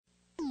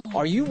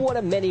Are you one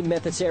of many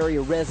Memphis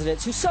area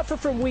residents who suffer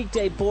from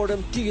weekday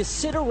boredom? Do you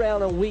sit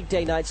around on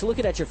weekday nights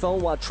looking at your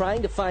phone while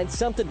trying to find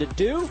something to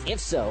do? If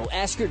so,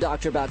 ask your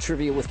doctor about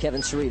Trivia with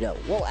Kevin Cerrito.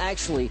 Well,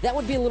 actually, that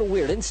would be a little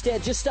weird.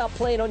 Instead, just stop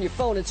playing on your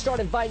phone and start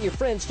inviting your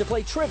friends to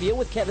play Trivia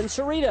with Kevin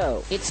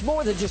Cerrito. It's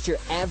more than just your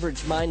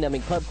average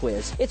mind-numbing pub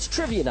quiz. It's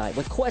Trivia Night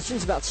with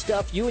questions about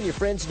stuff you and your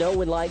friends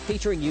know and like,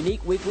 featuring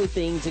unique weekly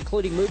themes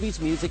including movies,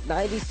 music,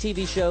 90s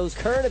TV shows,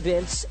 current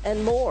events,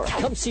 and more.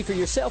 Come see for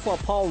yourself while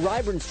Paul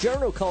Ryburn's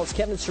journal calls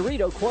Kevin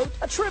Cerrito, quote,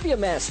 a trivia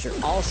master.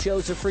 All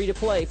shows are free to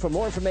play. For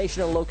more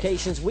information on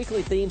locations,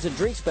 weekly themes, and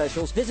drink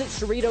specials, visit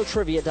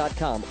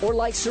CerritoTrivia.com or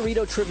like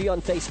Cerrito Trivia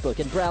on Facebook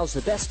and browse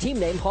the best team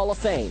name Hall of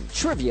Fame.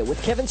 Trivia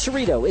with Kevin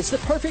Cerrito is the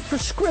perfect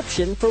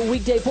prescription for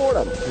weekday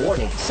boredom.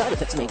 Warning, side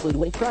effects may include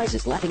winning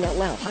prizes, laughing out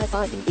loud,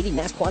 high-fiving, eating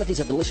mass quantities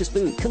of delicious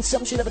food,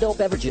 consumption of adult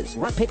beverages,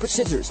 rock, paper,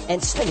 scissors,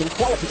 and spending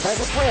quality time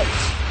with friends.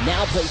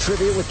 Now play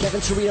Trivia with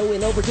Kevin Cerrito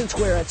in Overton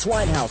Square at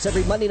Swine House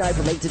every Monday night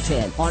from 8 to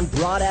 10. On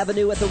Broad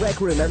Avenue at the Rec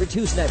Room every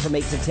Tuesday night from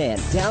 8 to 10.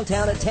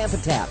 Downtown at Tampa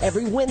Tap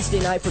every Wednesday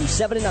night from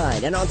 7 to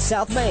 9. And on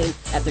South Main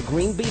at the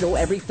Green Beetle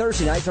every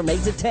Thursday night from 8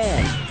 to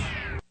 10.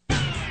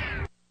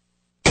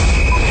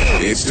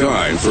 It's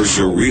time for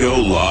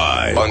Cerrito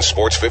Live on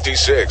Sports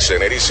 56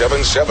 and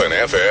 87.7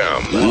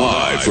 FM.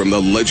 Live from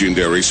the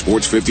legendary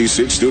Sports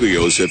 56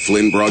 studios at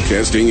Flynn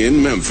Broadcasting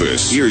in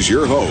Memphis. Here's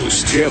your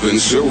host, Kevin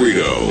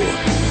Cerrito.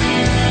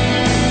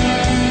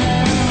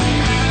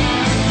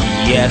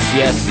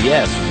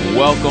 Yes.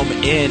 Welcome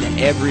in,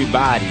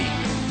 everybody.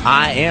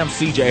 I am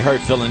CJ Hurt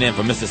filling in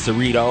for Mr.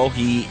 Cerrito.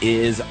 He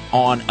is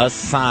on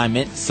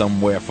assignment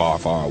somewhere far,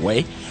 far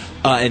away.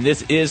 And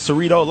this is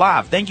Cerrito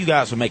Live. Thank you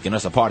guys for making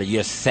us a part of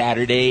your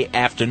Saturday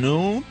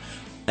afternoon.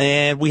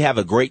 And we have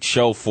a great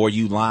show for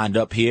you lined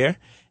up here.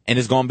 And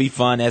it's going to be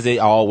fun as it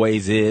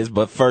always is.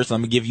 But first, let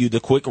me give you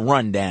the quick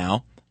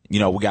rundown. You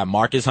know, we got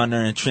Marcus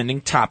Hunter and trending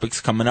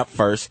topics coming up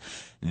first.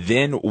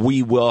 Then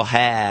we will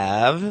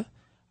have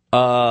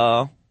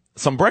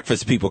some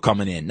breakfast people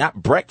coming in. Not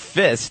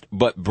breakfast,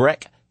 but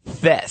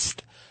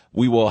Breakfest.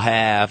 We will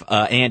have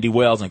Andy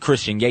Wells and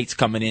Christin Yates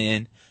coming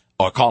in,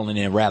 or calling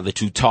in rather,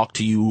 to talk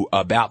to you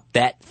about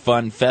that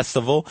fun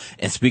festival.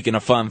 And speaking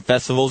of fun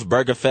festivals,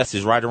 Burger Fest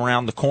is right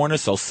around the corner,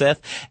 so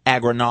Seth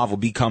Agranov will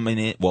be calling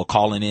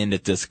in to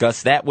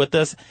discuss that with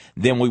us.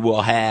 Then we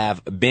will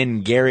have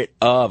Ben Garrett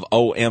of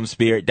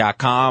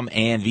omspirit.com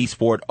and the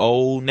Sport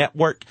O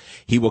Network.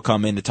 He will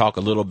come in to talk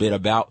a little bit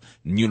about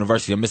the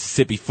University of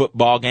Mississippi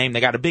football game.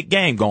 They got a big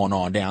game going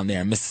on down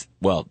there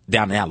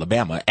down in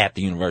Alabama at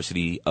the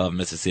University of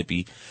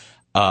Mississippi.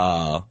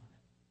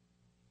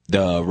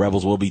 The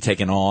Rebels will be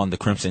taking on the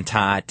Crimson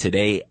Tide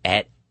today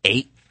at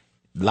 8.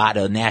 A lot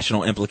of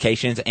national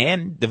implications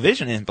and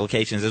division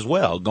implications as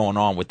well going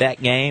on with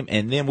that game.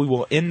 And then we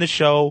will end the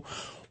show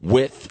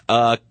with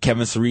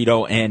Kevin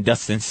Cerrito and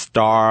Dustin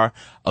Starr,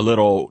 a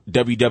little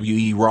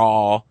WWE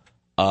Raw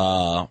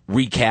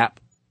recap,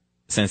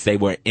 since they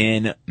were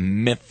in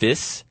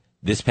Memphis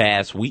this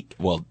past week.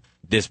 Well,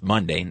 this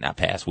Monday, not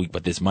past week,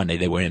 but this Monday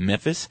they were in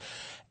Memphis.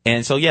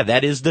 And so, yeah,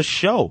 that is the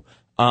show.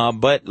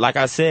 But like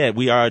I said,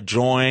 we are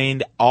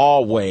joined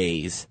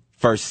always,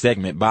 first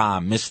segment, by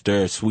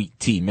Mr. Sweet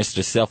Tea,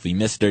 Mr. Selfie,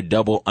 Mr.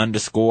 Double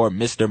Underscore,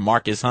 Mr.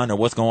 Marcus Hunter.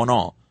 What's going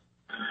on?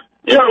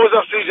 Yeah, what's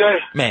up,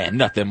 CJ? Man,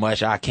 nothing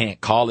much. I can't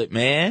call it,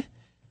 man.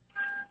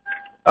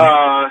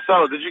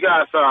 So did you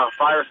guys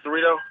fire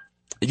Cerrito?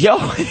 Yo,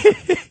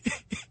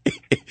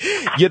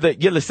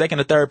 you're the second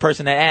or third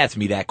person that asked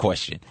me that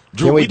question.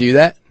 Drew, can we do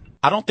that?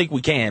 I don't think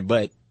we can,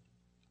 but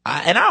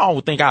I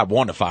don't think I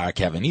want to fire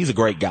Kevin. He's a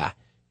great guy.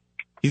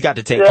 He's got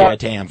to take care of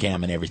Tam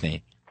Cam and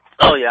everything.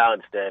 Oh, yeah, I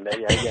understand that.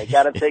 Yeah,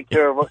 got to take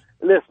care of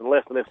 – listen.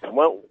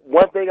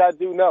 One thing I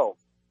do know,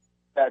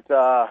 that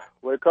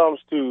when it comes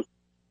to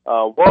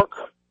work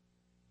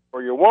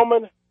for your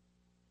woman,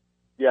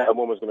 the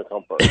woman's going to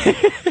come first.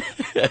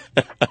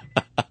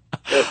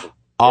 Listen,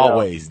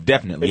 always,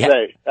 definitely.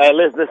 Listen,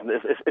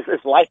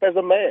 it's life as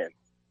a man.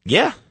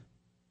 Yeah.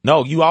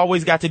 No, you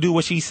always got to do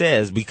what she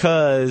says,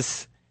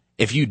 because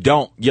if you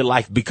don't, your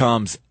life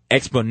becomes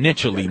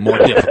exponentially more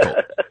difficult.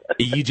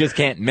 You just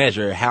can't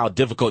measure how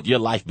difficult your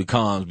life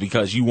becomes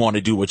because you want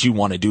to do what you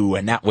want to do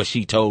and not what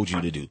she told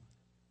you to do.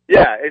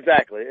 Yeah,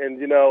 exactly.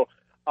 And,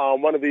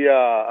 one of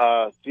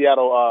the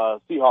Seattle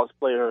Seahawks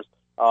players,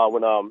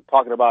 when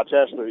talking about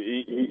Chancellor,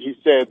 he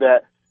said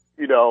that,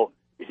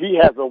 he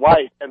has a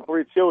wife and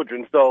 3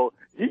 children, so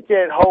he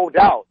can't hold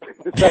out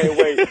the same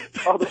way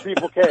other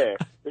people can.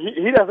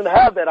 He doesn't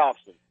have that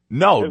option.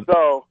 No. And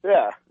so,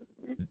 yeah,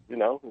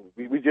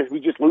 we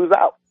just lose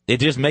out. It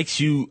just makes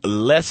you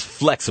less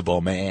flexible,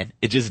 man.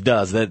 It just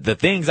does. The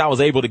things I was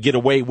able to get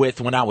away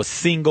with when I was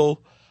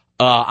single,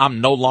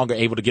 I'm no longer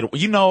able to get away.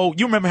 You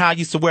remember how I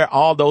used to wear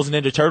all those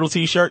Ninja Turtle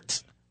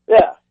t-shirts?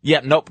 Yeah.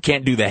 Yeah, nope,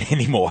 can't do that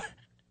anymore.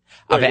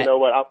 Well, you know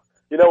what?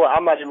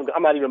 I'm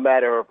not even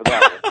mad at her for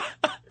that one.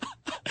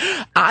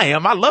 I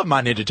am. I love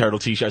my Ninja Turtle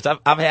t-shirts.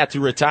 I've had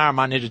to retire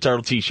my Ninja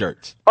Turtle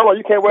t-shirts. Oh,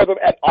 you can't wear them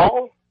at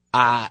all?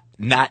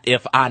 Not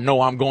if I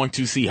know I'm going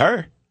to see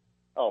her.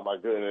 Oh, my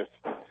goodness.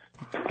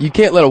 You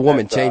can't let a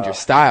woman change your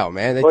style,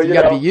 man. You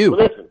got to be you.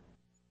 Well, listen,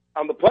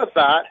 on the plus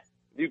side,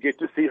 you get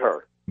to see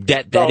her.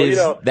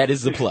 That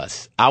is the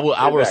plus. I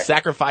will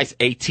sacrifice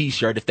a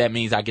T-shirt if that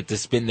means I get to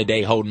spend the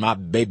day holding my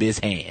baby's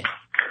hand.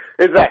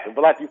 Exactly.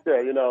 But like you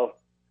said,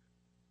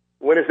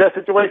 when it's that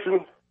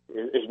situation,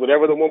 it's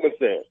whatever the woman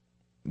says.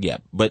 Yeah,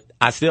 but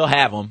I still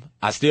have them.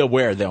 I still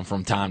wear them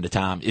from time to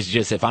time. It's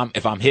just if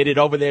I'm headed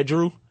over there,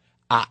 Drew,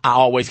 I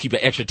always keep an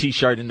extra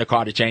T-shirt in the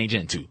car to change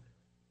into.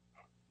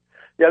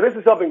 Yeah, this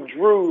is something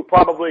Drew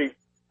probably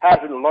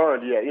hasn't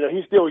learned yet.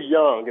 He's still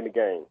young in the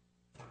game.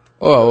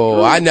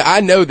 Oh, I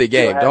know the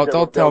game.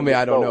 Don't tell me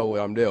I don't know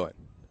what I'm doing.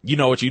 You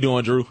know what you're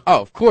doing, Drew?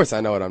 Oh, of course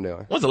I know what I'm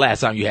doing. When's the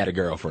last time you had a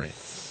girlfriend?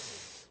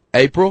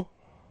 April.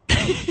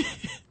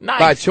 Nice.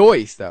 By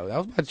choice, though. That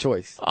was by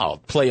choice. Oh,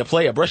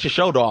 player. Brush your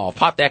shoulder off.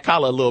 Pop that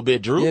collar a little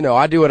bit, Drew.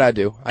 I do what I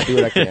do. I do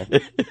what I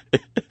can.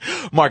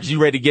 Marcus, you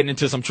ready to get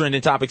into some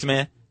trending topics,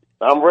 man?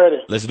 I'm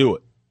ready. Let's do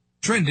it.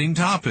 Trending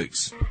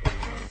topics.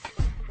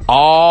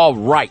 All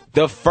right.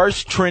 The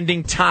first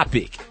trending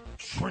topic.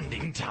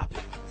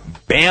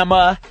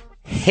 Bama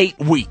Hate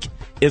Week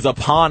is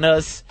upon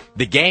us.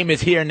 The game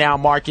is here now,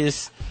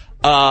 Marcus.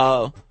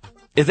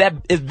 Is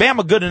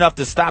Bama good enough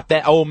to stop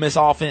that Ole Miss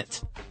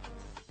offense?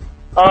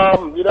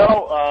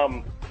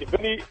 If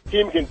any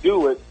team can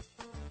do it,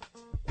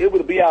 it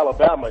would be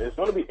Alabama. It's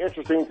going to be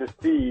interesting to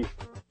see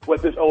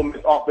what this Ole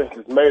Miss offense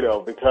is made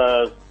of,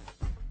 because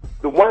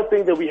the one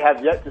thing that we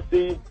have yet to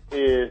see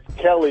is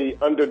Kelly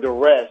under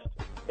duress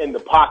in the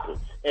pocket.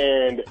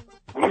 And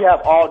we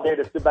have all day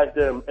to sit back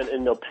there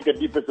and pick a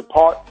defense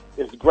apart.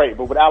 It's great.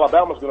 But what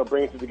Alabama's going to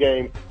bring into the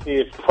game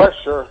is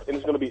pressure, and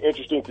it's going to be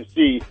interesting to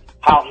see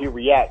how he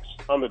reacts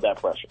under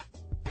that pressure.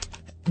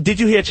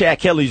 Did you hear Chad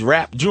Kelly's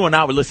rap? Drew and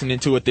I were listening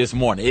to it this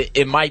morning.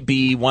 It might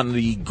be one of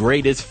the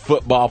greatest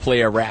football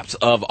player raps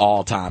of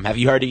all time. Have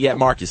you heard it yet,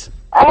 Marcus?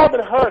 I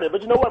haven't heard it,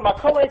 but you know what? My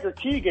co-anchor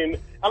Keegan,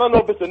 I don't know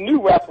if it's a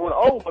new rap or an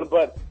old one,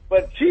 but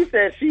she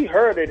said she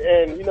heard it,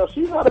 and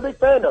she's not a big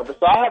fan of it,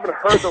 so I haven't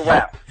heard the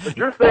rap. But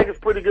you're saying it's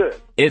pretty good.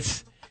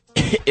 It's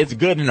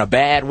good in a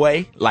bad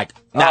way, like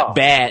not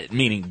bad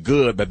meaning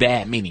good, but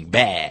bad meaning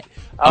bad.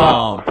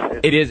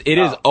 It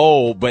is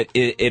old, but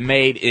it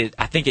made it.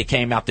 I think it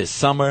came out this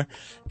summer,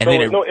 and so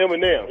then no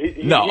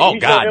Eminem. No,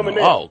 God,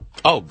 no.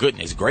 Oh,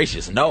 goodness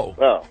gracious, no.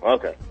 Oh,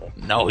 okay.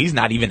 No, he's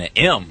not even an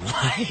M.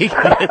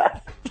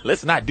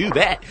 Let's not do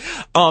that.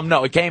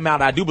 No, it came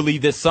out, I do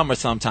believe, this summer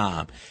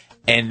sometime.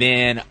 And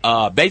then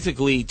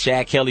basically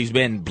Chad Kelly's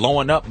been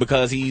blowing up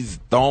because he's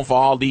thrown for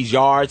all these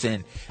yards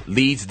and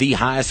leads the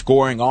highest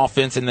scoring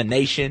offense in the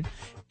nation.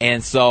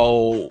 And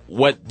so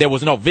there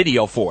was no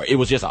video for it. It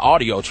was just an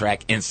audio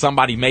track, and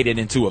somebody made it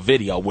into a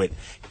video with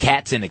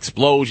cats and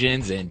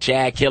explosions and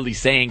Chad Kelly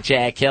saying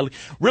Chad Kelly.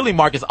 Really,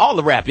 Marcus, all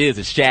the rap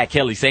is Chad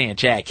Kelly saying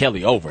Chad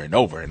Kelly over and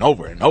over and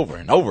over and over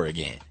and over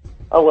again.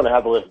 I'm going to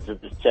have to listen to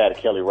this Chad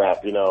Kelly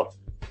rap,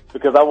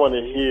 because I want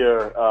to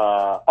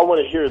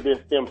hear this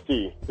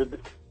MC.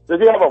 Does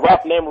he have a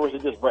rap name, or is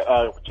it just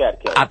Chad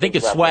Kelly? I think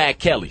it's Swag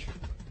Kelly.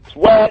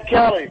 Swag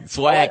Kelly.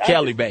 Swag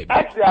Kelly, baby.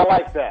 Actually, I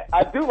like that.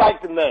 I do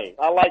like the name.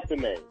 I like the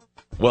name.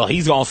 Well,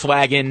 he's going to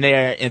swag in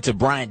there into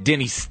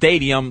Bryant-Denny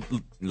Stadium.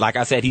 Like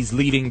I said, he's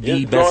leading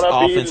the best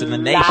offense in the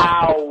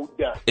nation.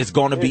 It's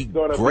going to be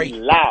great. Be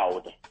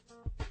loud.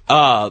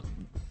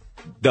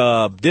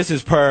 This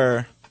is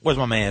per, what's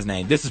my man's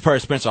name? This is per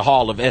Spencer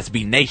Hall of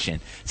SB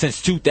Nation.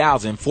 Since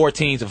 2000, 4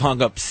 teams have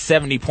hung up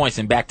 70 points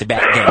in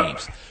back-to-back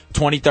games.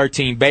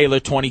 2013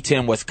 Baylor,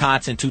 2010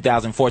 Wisconsin,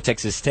 2004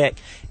 Texas Tech,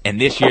 and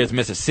this year's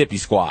Mississippi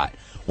squad.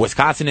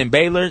 Wisconsin and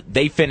Baylor,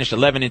 they finished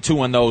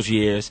 11-2 in those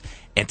years,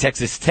 and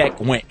Texas Tech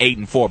went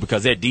 8-4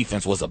 because their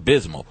defense was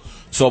abysmal.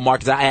 So,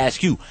 Marcus, I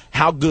ask you,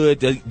 how good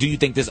do you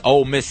think this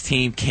Ole Miss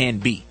team can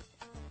be?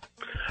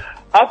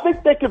 I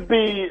think they could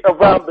be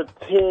around the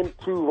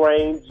 10-2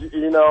 range.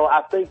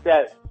 I think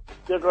that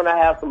they're going to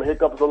have some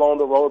hiccups along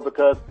the road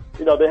because,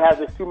 they have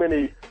just too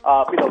many,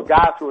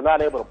 guys who are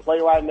not able to play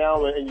right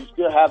now, and you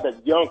still have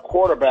that young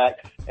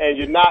quarterback, and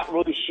you're not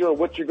really sure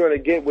what you're going to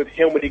get with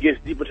him when he gets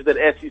deep into that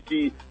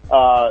SEC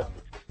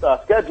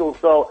schedule.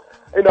 So,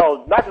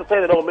 not to say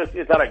that Ole Miss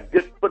is not a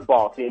good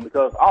football team,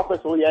 because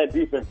offensively and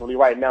defensively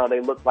right now they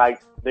look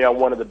like they are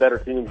one of the better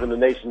teams in the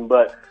nation,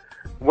 but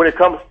when it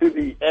comes to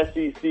the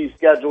SEC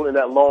schedule and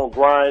that long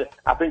grind,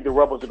 I think the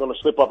Rebels are going to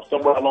slip up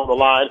somewhere along the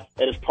line,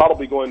 and it's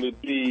probably going to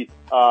be,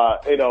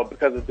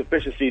 because of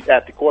deficiencies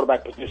at the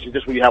quarterback position,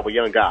 just when you have a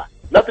young guy.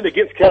 Nothing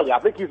against Kelly. I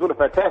think he's doing a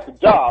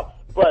fantastic job,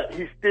 but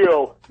he's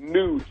still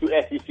new to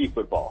SEC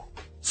football.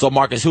 So,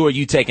 Marcus, who are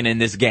you taking in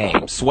this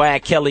game?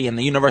 Swag Kelly and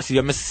the University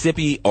of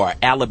Mississippi, or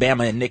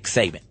Alabama and Nick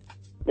Saban?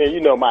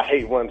 Man, my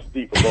hate runs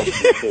deep in both of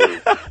these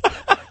teams.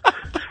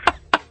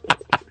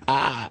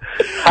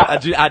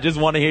 I just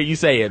want to hear you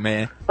say it,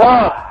 man.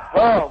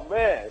 Oh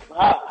man.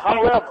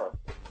 However,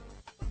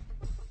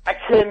 I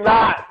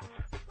cannot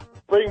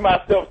bring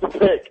myself to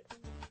pick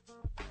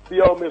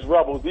the Ole Miss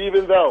Rebels,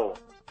 even though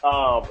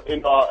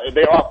they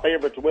are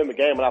favored to win the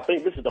game. And I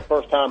think this is the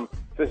first time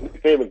since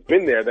Nick Saban's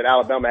been there that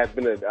Alabama has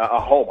been a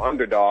home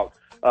underdog.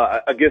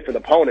 against an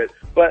opponent.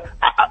 But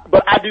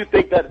I do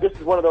think that this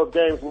is one of those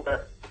games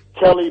where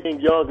Kelly being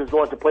young is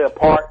going to play a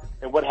part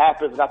in what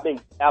happens, and I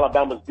think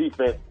Alabama's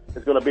defense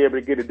is going to be able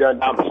to get it done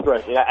down the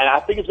stretch. And I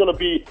think it's going to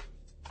be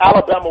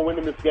Alabama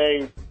winning this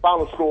game.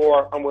 Final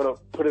score, I'm going to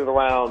put it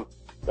around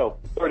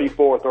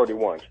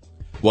 34-31.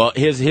 Well,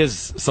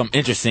 here's some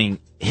interesting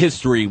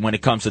history when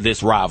it comes to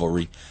this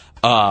rivalry.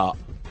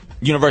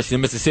 University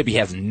of Mississippi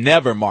has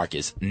never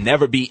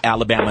beat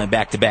Alabama in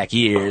back-to-back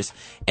years,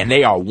 and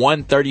they are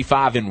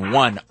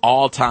 135-1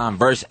 all-time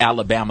versus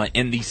Alabama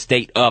in the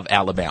state of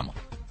Alabama.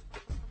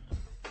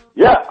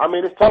 Yeah, I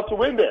mean, it's tough to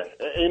win there.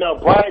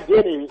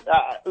 Bryant-Denny,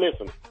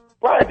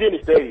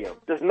 Bryant-Denny Stadium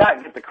does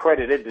not get the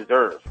credit it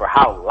deserves for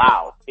how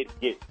loud it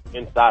gets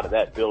inside of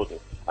that building.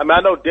 I mean, I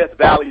know Death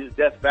Valley is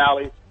Death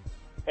Valley,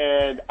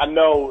 and I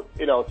know,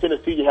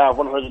 Tennessee, you have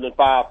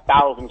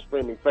 105,000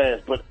 screaming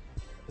fans, but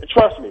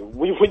trust me,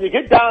 when you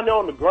get down there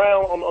on the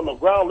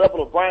ground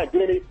level of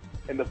Bryant-Denny,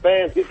 and the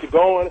fans get to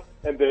going,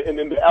 and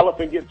then the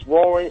elephant gets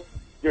roaring,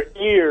 your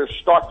ears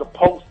start to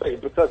pulsate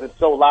because it's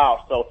so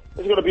loud. So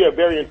it's going to be a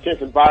very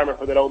intense environment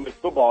for that Ole Miss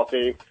football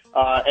team.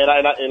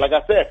 And like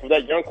I said, for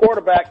that young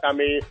quarterback, I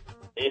mean,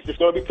 it's just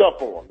going to be tough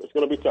for him. It's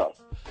going to be tough.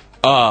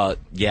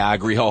 Yeah, I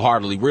agree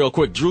wholeheartedly. Real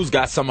quick, Drew's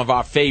got some of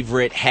our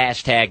favorite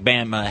hashtag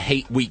Bama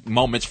Hate Week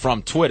moments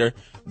from Twitter.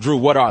 Drew,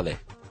 what are they?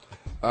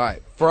 All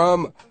right,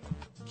 from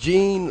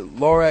Gene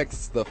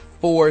Lorex the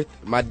fourth.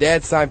 My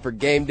dad signed for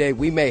game day.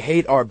 We may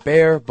hate our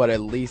bear, but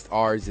at least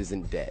ours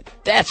isn't dead.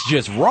 That's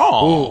just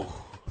wrong. Ooh.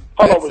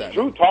 Hold on, was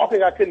Drew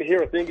talking? I couldn't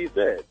hear a thing he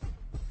said.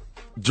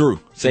 Drew,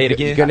 say it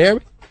again. You can hear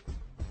me?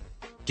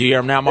 Do you hear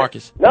him now,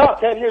 Marcus? No, I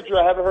can't hear Drew.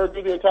 I haven't heard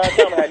Drew the entire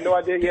time. I had no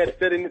idea he had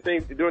said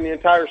anything during the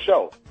entire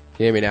show.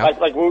 Can you hear me now?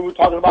 Like when we were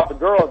talking about the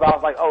girls, I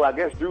was like, oh, I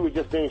guess Drew was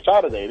just being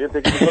shy today. Didn't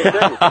think he was going to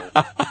say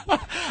anything.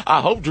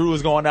 I hope Drew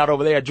is going out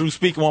over there. Drew,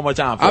 speak one more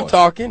time for us. I'm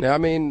talking. I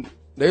mean,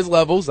 there's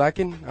levels.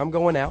 I'm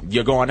going out.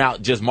 You're going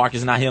out. Just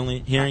Marcus not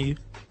hearing you?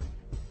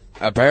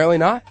 Apparently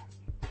not.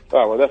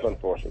 Oh, well, that's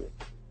unfortunate.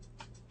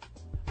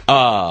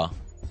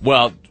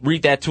 Well,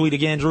 read that tweet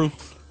again, Drew.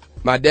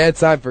 My dad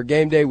signed for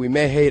game day. We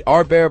may hate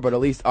our bear, but at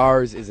least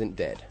ours isn't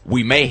dead.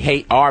 We may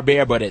hate our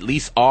bear, but at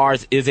least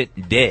ours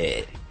isn't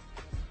dead.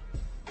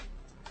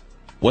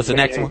 What's the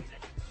next one?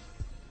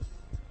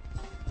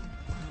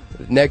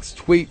 The next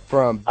tweet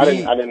from B.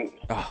 I didn't.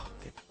 Oh,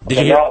 did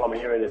you hear? All I'm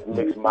hearing is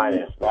mixed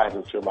minus. I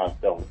wasn't sure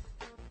myself.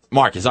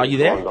 Marcus, are you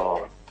there?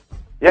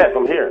 Yes,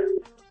 I'm here.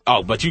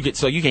 Oh, but you can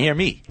hear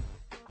me.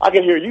 I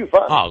can hear you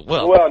fine. Oh,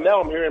 well. Well,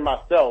 now I'm hearing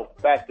myself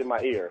back in my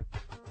ear.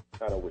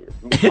 Kind of weird.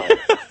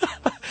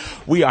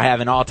 We are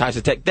having all types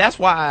of tech. That's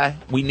why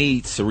we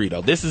need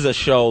Cerrito. This is a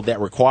show that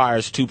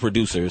requires two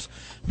producers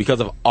because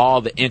of all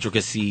the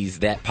intricacies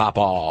that pop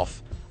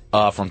off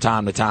from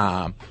time to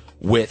time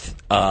with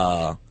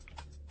the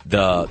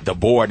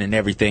board and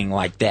everything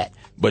like that.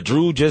 But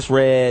Drew just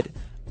read,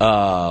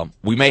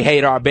 we may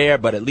hate our bear,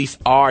 but at least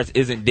ours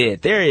isn't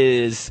dead. There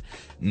is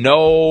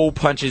no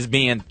punches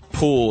being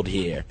pulled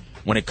here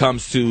when it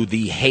comes to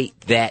the hate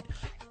that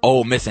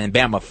Ole Miss and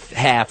Bama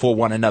have for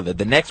one another.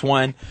 The next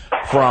one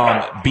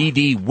from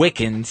BD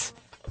Wickens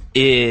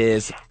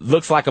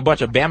looks like a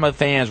bunch of Bama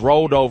fans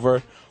rolled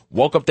over,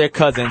 woke up their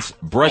cousins,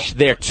 brushed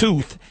their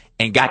tooth,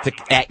 and got to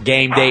at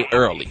game day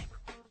early.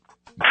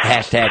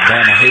 Hashtag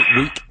Bama Hate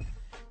Week.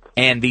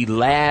 And the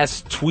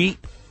last tweet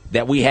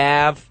that we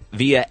have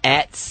via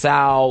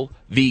 @SalVGood,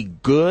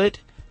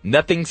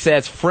 nothing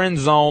says friend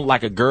zone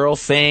like a girl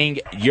saying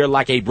you're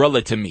like a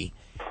brother to me,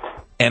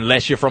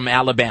 unless you're from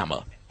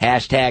Alabama.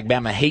 Hashtag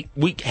Bama Hate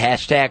Week.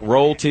 Hashtag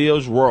Roll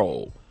Tills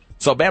Roll.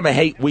 So Bama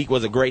Hate Week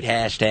was a great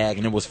hashtag,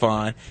 and it was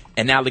fun.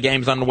 And now the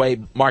game's underway.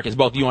 Marcus,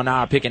 both you and I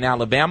are picking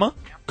Alabama,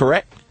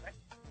 correct?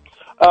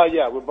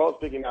 Yeah, we're both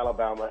picking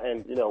Alabama.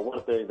 And,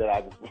 one thing that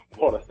I just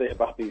want to say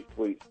about these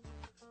tweets,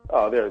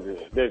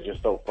 they're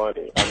just so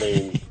funny. I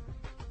mean,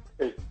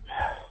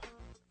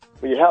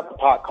 when you have the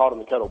pot caught in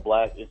the kettle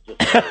black, it's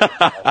just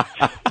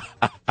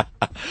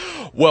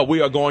Well,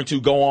 we are going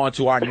to go on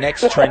to our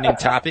next trending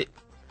topic.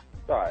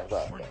 Sorry.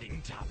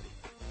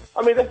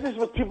 I mean, that's just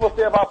what people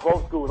say about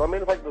both schools. I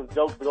mean, it's like the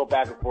jokes that go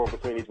back and forth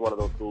between each one of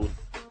those schools.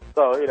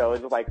 So, it's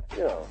just like,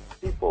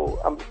 people,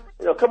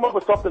 come up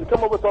with something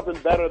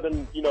better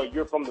than,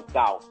 you're from the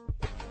South.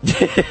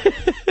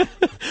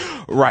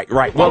 Right.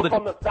 Well,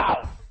 from the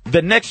South.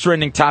 The next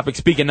trending topic,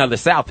 speaking of the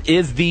South,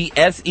 is the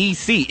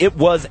SEC. It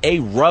was a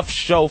rough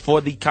show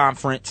for the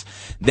conference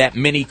that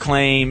many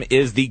claim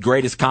is the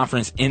greatest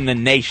conference in the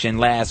nation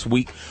last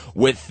week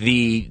with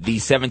the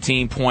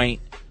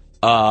 17-point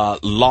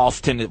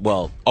loss.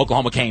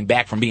 Oklahoma came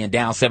back from being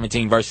down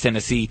 17 versus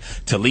Tennessee.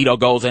 Toledo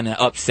goes in and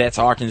upsets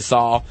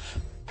Arkansas.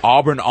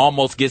 Auburn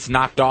almost gets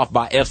knocked off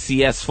by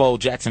FCS foe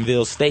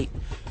Jacksonville State.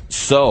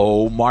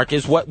 So,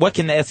 Marcus, what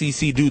can the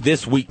SEC do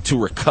this week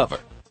to recover?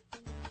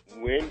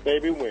 Win,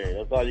 baby, win.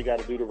 That's all you got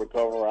to do to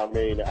recover. I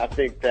mean, I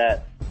think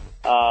that,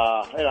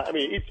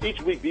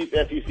 each week these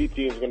SEC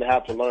teams are going to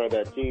have to learn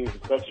that teams,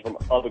 especially from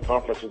other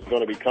conferences, are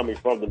going to be coming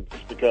from them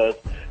just because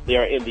they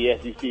are in the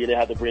SEC and they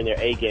have to bring their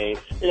A game.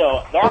 The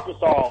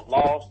Arkansas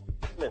loss,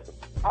 listen,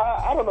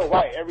 I don't know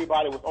why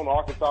everybody was on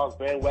Arkansas's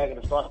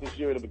bandwagon to start this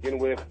year to begin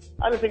with.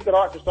 I didn't think that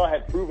Arkansas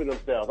had proven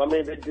themselves. I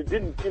mean, they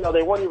didn't,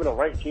 they weren't even a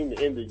ranked team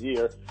to end the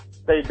year.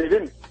 They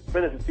didn't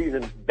finish the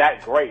season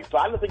that great. So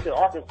I didn't think that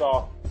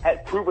Arkansas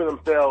had proven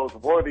themselves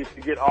worthy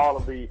to get all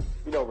of the,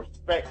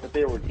 respect that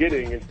they were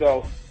getting. And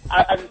so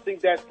I just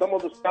think that some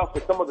of the stuff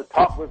and some of the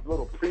talk was a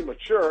little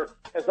premature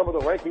and some of the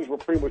rankings were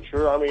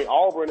premature. I mean,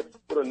 Auburn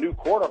with a new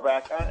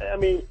quarterback. I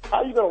mean, how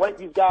are you going to rank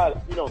these guys,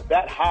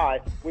 that high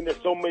when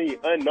there's so many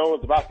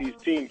unknowns about these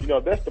teams?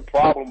 That's the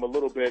problem a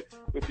little bit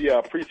with the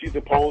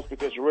preseason polls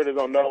because you really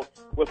don't know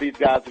what these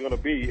guys are going to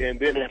be. And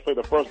then they play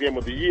the first game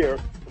of the year,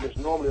 and it's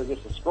normally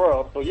against a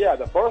scrub. So, yeah,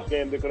 the first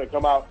game they're going to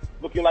come out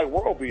looking like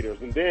world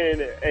beaters. And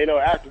then,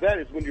 after that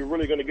is when you're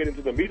really going to get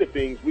into the meat of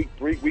things, week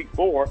 3, week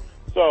 4.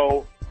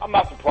 So I'm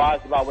not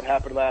surprised about what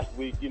happened last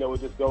week. It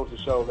just goes to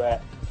show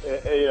that,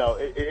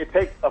 it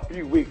takes a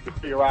few weeks to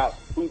figure out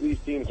who these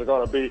teams are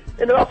going to be.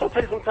 And it also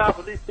takes some time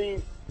for these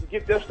teams to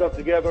get their stuff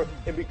together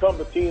and become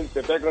the teams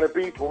that they're going to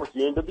be towards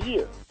the end of the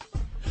year.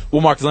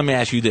 Well, Marcus, let me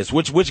ask you this.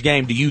 Which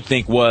game do you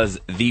think was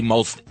the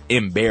most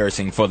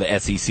embarrassing for the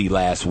SEC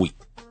last week?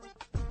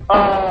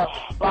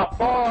 By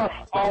far,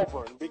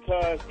 Auburn,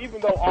 because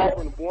even though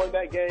Auburn won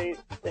that game,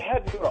 they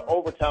had to go to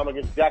overtime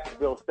against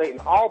Jacksonville State.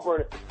 And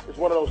Auburn is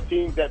one of those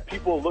teams that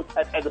people looked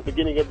at the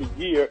beginning of the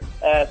year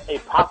as a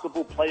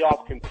possible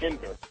playoff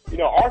contender.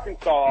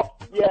 Arkansas,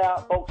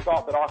 folks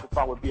thought that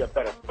Arkansas would be a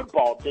better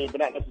football team,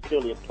 but not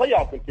necessarily a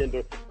playoff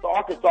contender. So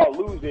Arkansas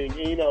losing,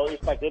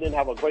 it's like they didn't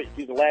have a great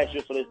season last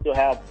year, so they still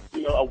have,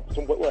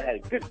 had a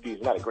good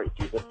season, not a great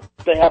season.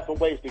 They have some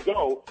ways to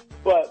go.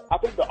 But I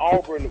think the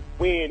Auburn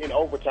win in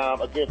overtime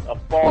against a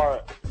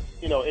far,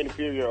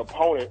 inferior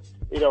opponent,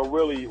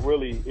 really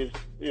is,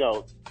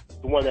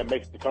 the one that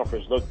makes the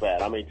conference look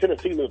bad. I mean,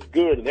 Tennessee looks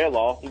good in their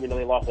loss, even though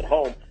they lost at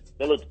home.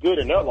 They looked good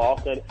in their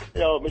loss. And,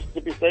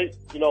 Mississippi State,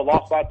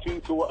 lost by 2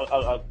 to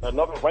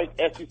another ranked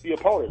SEC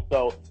opponent.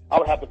 So I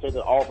would have to say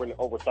the Auburn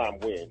overtime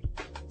win.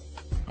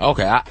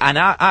 Okay,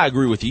 I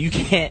agree with you.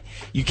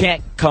 You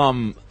can't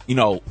come,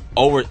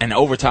 over an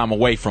overtime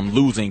away from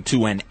losing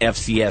to an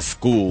FCS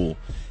school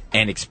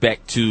and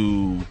expect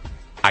to,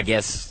 I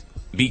guess,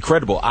 be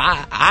credible.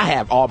 I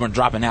have Auburn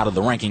dropping out of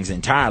the rankings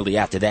entirely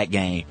after that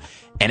game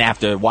and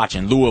after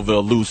watching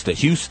Louisville lose to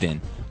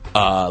Houston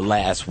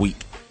last week.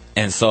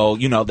 And so,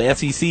 the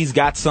SEC's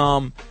got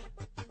some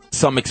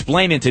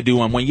explaining to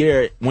do, and when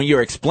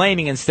you're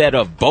explaining instead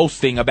of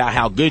boasting about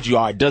how good you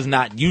are, it does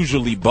not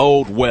usually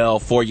bode well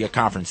for your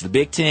conference. The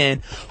Big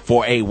Ten,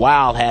 for a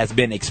while, has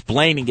been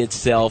explaining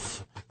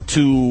itself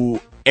to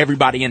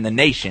everybody in the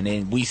nation,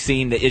 and we've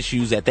seen the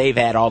issues that they've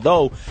had,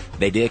 although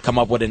they did come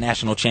up with a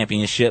national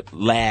championship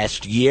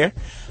last year.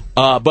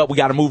 But we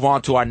got to move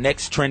on to our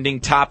next trending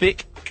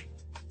topic,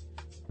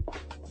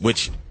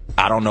 which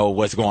I don't know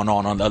what's going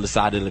on the other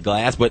side of the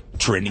glass, but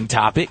trending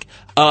topic.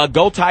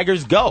 Go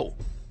Tigers, go.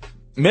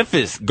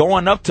 Memphis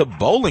going up to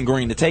Bowling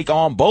Green to take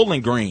on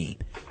Bowling Green.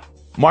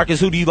 Marcus,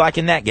 who do you like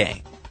in that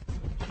game?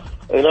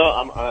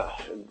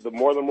 The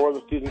more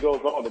the season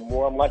goes on, the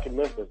more I'm liking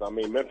Memphis. I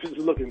mean, Memphis is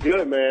looking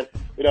good, man.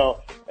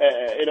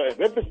 If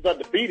Memphis is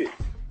undefeated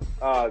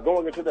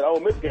going into that Ole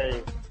Miss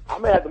game, I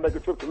may have to make a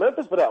trip to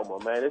Memphis for that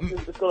one, man.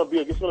 It's going to be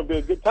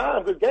a good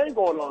time, good game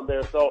going on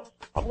there. So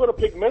I'm going to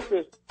pick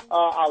Memphis.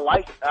 I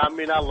like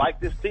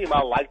this team.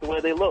 I like the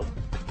way they look.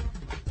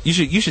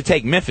 You should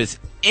take Memphis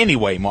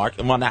anyway, Mark.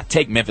 Well, not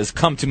take Memphis,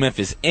 come to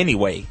Memphis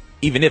anyway,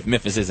 even if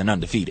Memphis isn't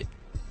undefeated.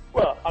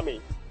 Well, I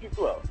mean,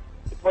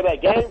 for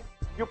that game,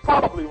 you're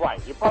probably right.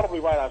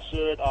 I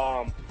should,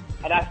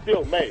 and I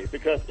still may,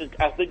 because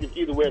I think it's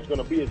either way it's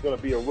going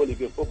to be a really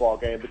good football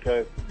game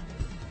because,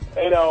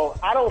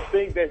 I don't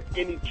think there's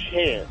any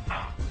chance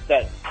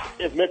that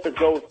if Memphis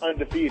goes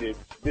undefeated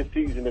this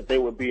season that they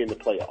would be in the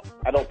playoffs.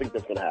 I don't think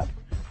that's going to happen.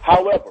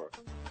 However,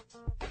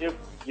 if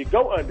you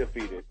go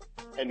undefeated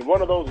and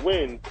one of those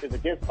wins is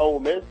against Ole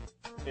Miss,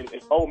 and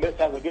if Ole Miss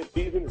has a good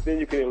season, then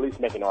you can at least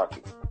make an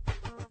argument.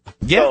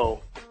 Yeah.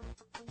 So,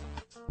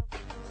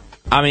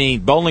 I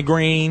mean, Bowling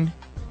Green,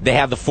 they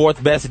have the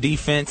fourth best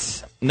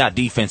offense,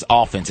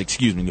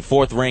 the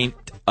fourth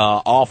ranked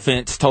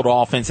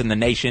total offense in the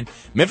nation.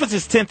 Memphis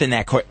is 10th in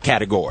that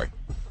category.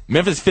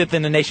 Memphis 5th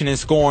in the nation in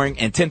scoring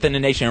and 10th in the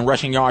nation in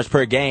rushing yards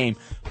per game.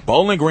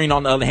 Bowling Green,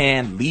 on the other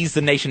hand, leads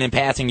the nation in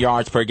passing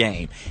yards per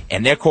game.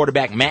 And their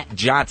quarterback, Matt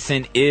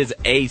Johnson, is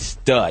a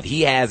stud.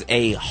 He has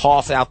a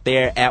hoss out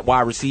there at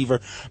wide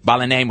receiver by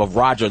the name of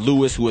Roger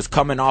Lewis, who is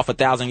coming off a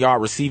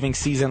 1,000-yard receiving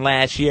season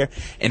last year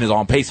and is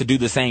on pace to do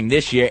the same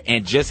this year,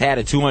 and just had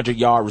a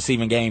 200-yard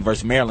receiving game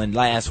versus Maryland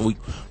last week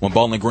when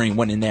Bowling Green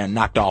went in there and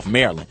knocked off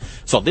Maryland.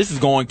 So this is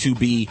going to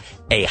be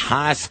a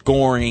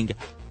high-scoring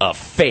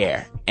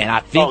affair. And I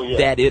think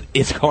that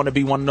it's going to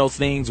be one of those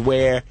things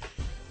where,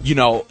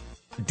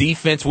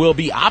 defense will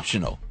be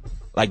optional.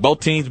 Like, both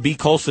teams be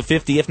close to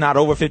 50, if not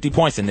over 50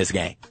 points in this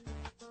game.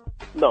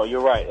 No,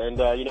 you're right.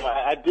 And,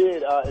 I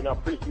did, in our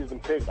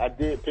preseason picks, I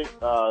did pick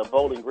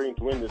Bowling Green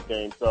to win this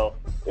game. So,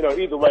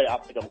 either way, I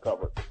think I'm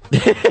covered.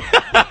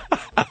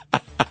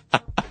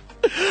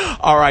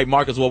 All right,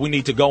 Marcus. Well, we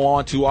need to go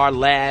on to our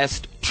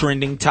last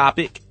trending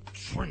topic.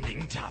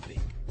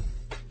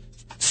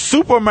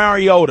 Super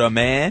Mariota,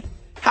 man.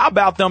 How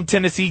about them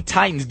Tennessee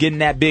Titans getting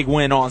that big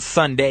win on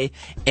Sunday,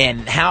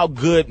 and how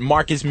good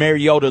Marcus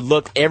Mariota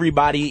looked?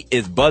 Everybody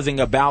is buzzing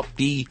about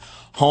the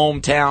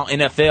hometown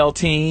NFL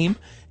team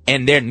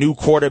and their new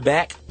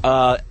quarterback.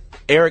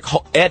 Eric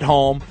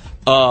Edholm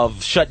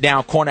of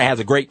Shutdown Corner has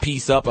a great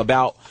piece up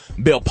about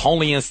Bill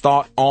Polian's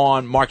thought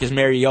on Marcus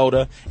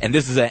Mariota, and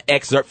this is an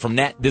excerpt from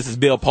that. This is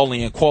Bill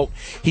Polian, quote,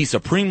 "He's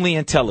supremely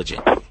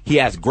intelligent. He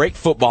has great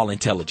football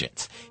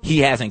intelligence. He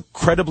has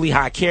incredibly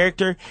high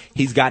character.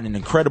 He's got an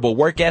incredible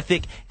work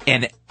ethic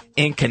and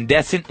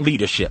incandescent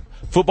leadership.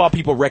 Football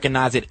people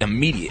recognize it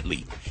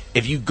immediately.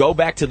 If you go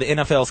back to the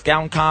NFL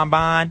scouting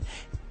combine,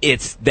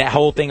 it's that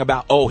whole thing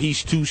about, oh,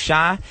 he's too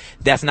shy.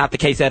 That's not the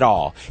case at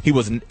all.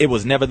 It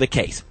was never the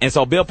case." And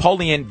so Bill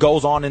Polian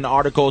goes on in the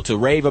article to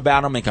rave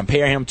about him and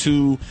compare him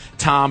to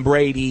Tom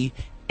Brady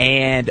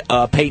and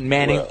Peyton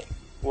Manning.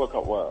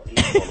 Well,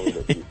 he's going a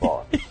little too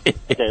far.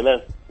 Okay,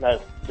 let's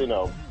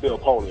Bill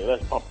Polian.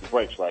 Let's pump the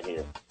brakes right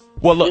here.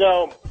 Well, look,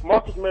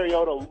 Marcus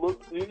Mariota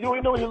looked. You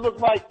know what he looked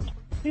like?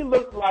 He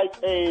looked like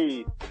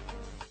a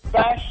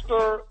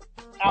faster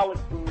Alex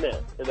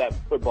Smith in that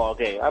football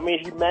game. I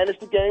mean, he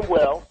managed the game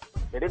well.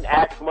 They didn't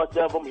ask much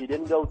of him. He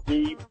didn't go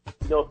deep.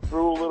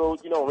 Threw a little,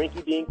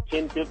 rinky-dink,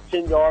 10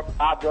 yard,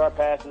 5-yard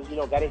passes.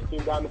 Got his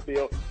team down the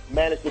field.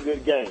 Managed a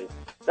good game.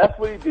 That's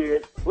what he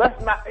did.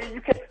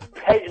 You can't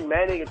Peyton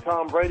Manning and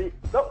Tom Brady.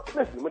 No,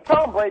 listen, when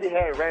Tom Brady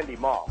had Randy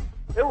Moss,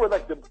 they were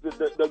like the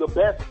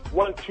best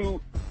 1-2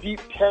 deep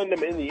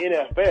tandem in the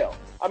NFL.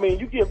 I mean,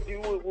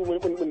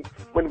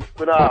 when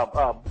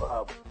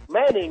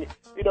Manning,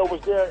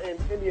 was there in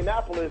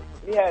Indianapolis,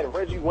 he had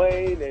Reggie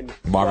Wayne and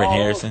Marvin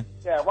Harrison.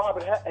 Yeah,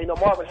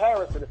 Marvin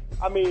Harrison.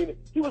 I mean,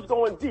 he was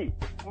going deep.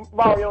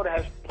 Mariota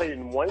has played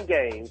in one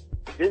game,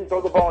 didn't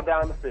throw the ball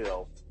down the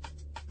field.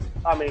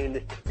 I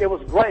mean, it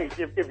was great.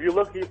 If you're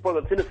looking for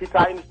the Tennessee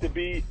Titans to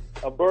be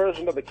a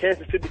version of the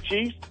Kansas City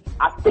Chiefs,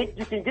 I think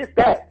you can get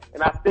that,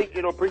 and I think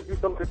it'll bring you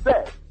some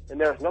success. And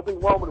there's nothing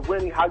wrong with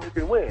winning how you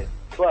can win.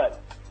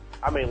 But,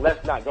 I mean,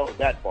 let's not go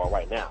that far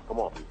right now. Come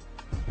on, people.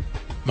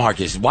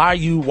 Marcus, why are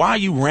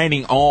you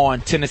raining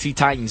on Tennessee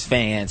Titans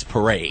fans'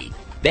 parade?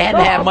 They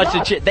haven't had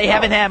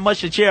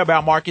much to cheer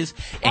about, Marcus,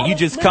 and you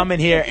just come in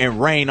here and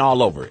rain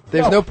all over it.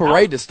 There's no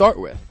parade to start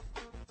with.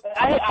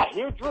 I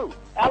hear Drew.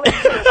 Alex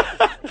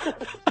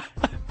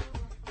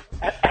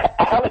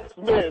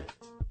Smith,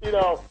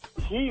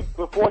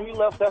 before he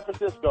left San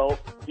Francisco,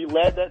 he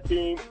led that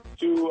team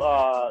to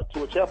a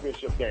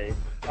championship game,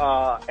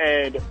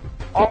 and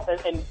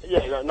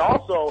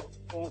also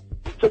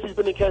since he's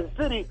been in Kansas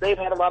City, they've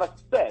had a lot of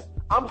success.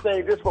 I'm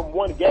saying just from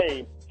one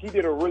game, he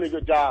did a really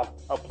good job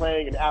of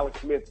playing in Alex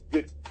Smith's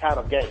good kind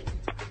of game.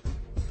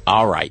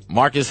 All right,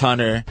 Marcus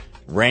Hunter.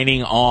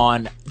 Raining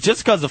on,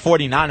 just because the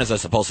 49ers are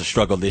supposed to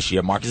struggle this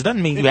year, Marcus,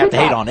 doesn't mean you have to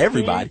hate on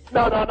everybody.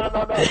 No. Talk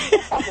about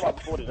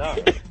the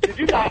 49ers. Did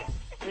you not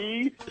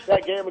see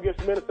that game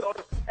against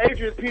Minnesota?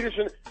 Adrian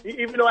Peterson,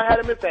 even though I had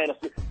him in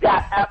fantasy,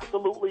 got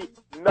absolutely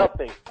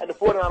nothing. And the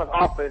 49ers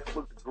offense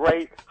looked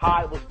great.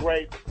 Hyde was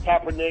great.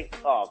 Kaepernick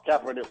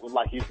was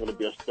like he's going to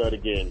be a stud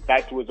again.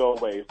 Back to his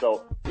old ways.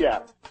 So, yeah,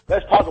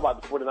 let's talk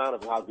about the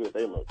 49ers and how good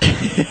they look.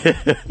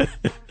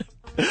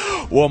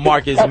 Well,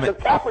 Marcus, because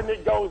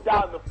Kaepernick goes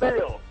down the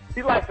field.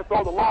 He likes to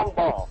throw the long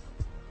ball.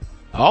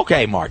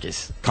 Okay,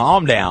 Marcus,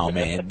 calm down,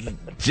 man.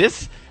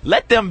 Just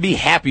let them be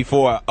happy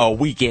for a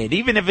weekend,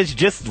 even if it's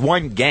just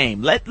one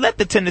game. Let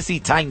the Tennessee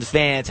Titans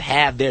fans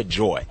have their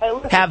joy,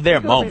 have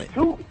their moment. It's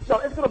going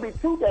to be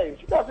 2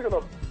 games. You guys are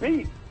going to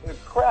beat the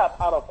crap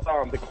out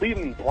of the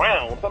Cleveland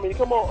Browns. I mean,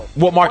 come on.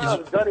 Well,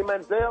 Marcus, Johnny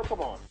Manziel,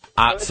 come on.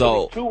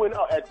 So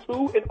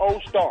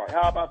 2-0 start.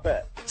 How about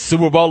that?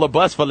 Super Bowl or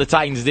bust for the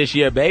Titans this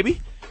year,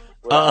 baby.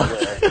 Well,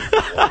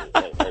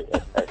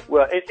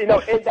 in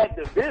that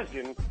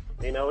division,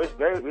 it's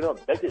very,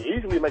 they can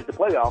easily make the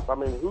playoffs. I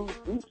mean,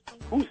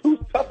 who's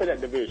tough in that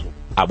division?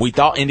 We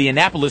thought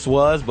Indianapolis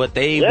was, but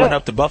they went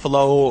up to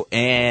Buffalo,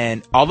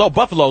 and although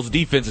Buffalo's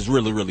defense is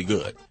really, really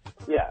good,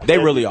 they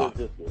really are.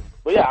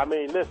 But yeah, I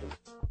mean, listen,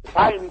 the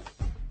Titans.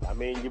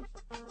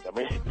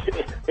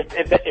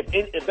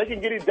 If they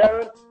can get it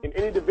done in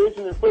any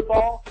division in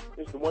football,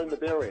 it's the one that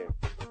they're in.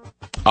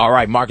 All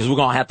right, Marcus, we're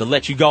going to have to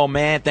let you go,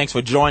 man. Thanks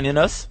for joining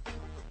us.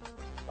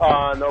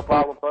 No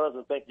problem, fellas,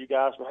 and thank you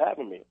guys for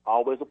having me.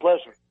 Always a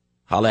pleasure.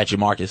 Holla at you,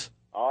 Marcus.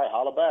 All right,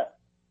 holla back.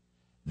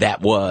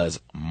 That was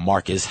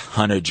Marcus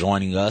Hunter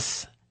joining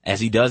us, as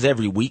he does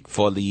every week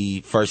for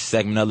the first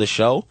segment of the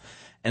show.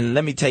 And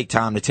let me take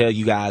time to tell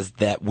you guys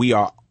that we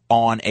are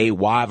on a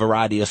wide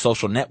variety of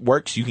social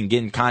networks. You can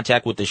get in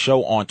contact with the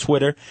show on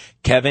Twitter.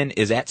 Kevin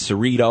is at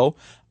Cerrito.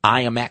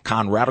 I am at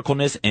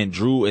Conradicalness, and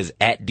Drew is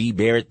at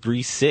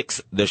DBarrett36.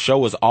 The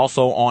show is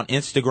also on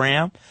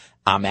Instagram.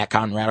 I'm at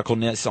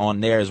Conradicalness on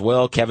there as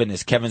well. Kevin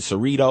is Kevin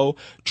Cerrito.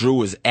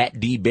 Drew is at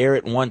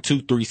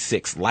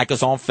DBarrett1236. Like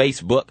us on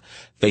Facebook,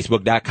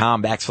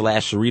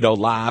 facebook.com/Cerrito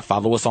Live.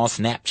 Follow us on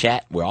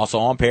Snapchat. We're also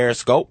on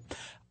Periscope.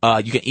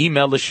 You can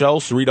email the show,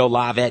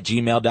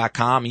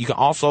 cerritolive@gmail.com. You can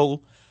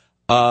also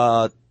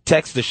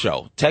text the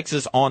show. Text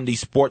us on the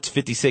Sports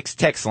 56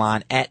 text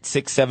line at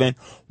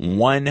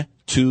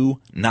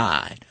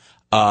 67129.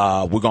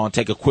 We're going to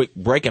take a quick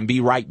break and be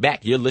right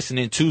back. You're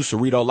listening to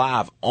Cerrito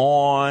Live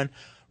on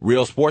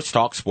Real Sports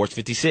Talk, Sports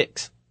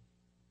 56.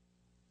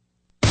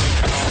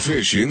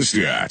 Fish in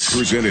Stats,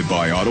 presented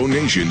by Auto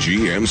Nation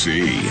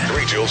GMC.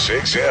 3 till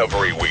 6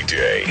 every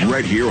weekday.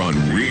 Right here on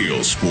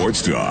Real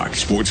Sports Talk,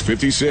 Sports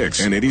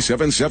 56 and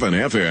 87.7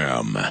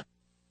 FM.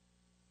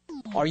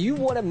 Are you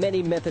one of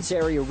many Memphis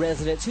area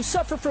residents who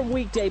suffer from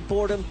weekday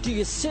boredom? Do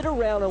you sit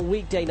around on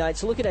weekday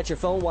nights looking at your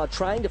phone while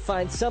trying to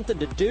find something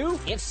to do?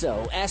 If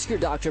so, ask your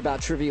doctor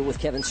about trivia with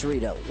Kevin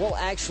Cerrito. Well,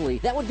 actually,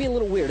 that would be a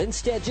little weird.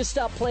 Instead, just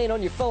stop playing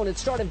on your phone and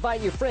start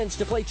inviting your friends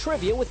to play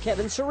trivia with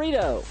Kevin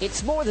Cerrito.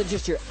 It's more than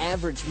just your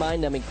average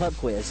mind-numbing pub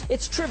quiz.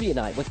 It's trivia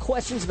night with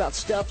questions about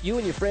stuff you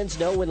and your friends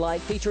know and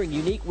like, featuring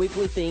unique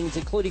weekly themes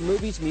including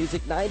movies,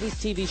 music, 90s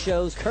TV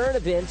shows, current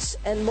events,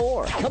 and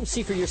more. Come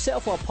see for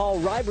yourself while Paul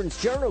Ryburn's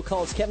journal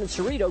calls Kevin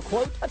Cerrito,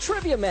 quote, a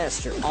trivia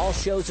master. All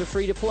shows are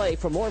free to play.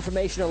 For more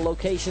information on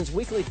locations,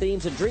 weekly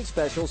themes, and drink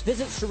specials,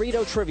 visit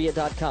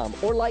CerritoTrivia.com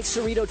or like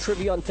Cerrito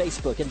Trivia on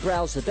Facebook and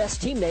browse the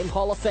best team name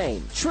Hall of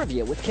Fame.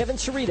 Trivia with Kevin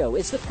Cerrito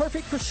is the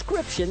perfect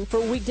prescription for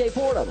weekday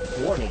boredom.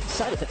 Warning,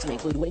 side effects may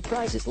include winning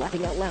prizes,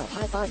 laughing out loud,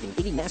 high-fiving,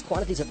 eating mass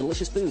quantities of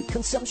delicious food,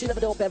 consumption of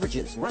adult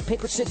beverages, rock,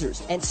 paper,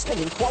 scissors, and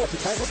spending quality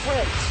time with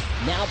friends.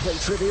 Now play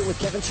trivia with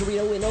Kevin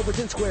Cerrito in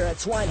Overton Square at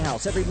Swine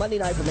House every Monday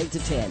night from 8 to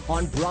 10.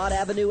 On Broad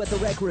Avenue at the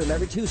Rec Room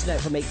every Tuesday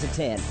night from 8 to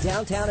 10.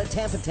 Downtown at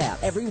Tampa Tap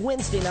every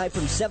Wednesday night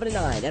from 7 to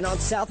 9. And on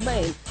South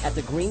Main at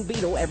the Green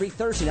Beetle every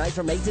Thursday night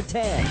from 8 to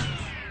 10.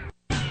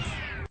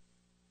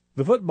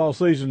 The football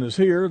season is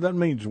here. That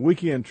means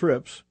weekend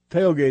trips,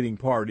 tailgating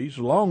parties,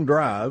 long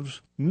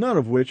drives, none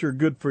of which are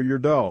good for your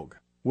dog.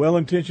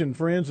 Well-intentioned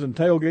friends and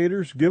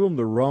tailgaters give them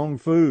the wrong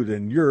food,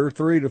 and you're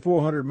 300 to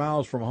 400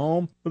 miles from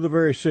home with a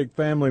very sick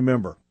family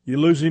member. You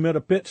lose him at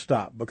a pit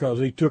stop because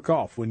he took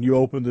off when you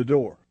opened the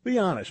door. Be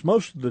honest,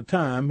 most of the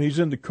time he's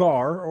in the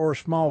car or a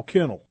small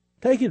kennel.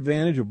 Take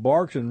advantage of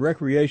Barks and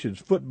Recreation's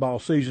football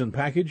season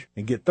package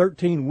and get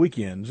 13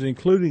 weekends,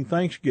 including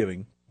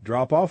Thanksgiving.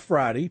 Drop off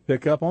Friday,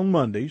 pick up on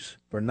Mondays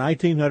for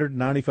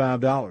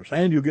 $1,995,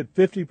 and you'll get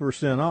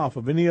 50% off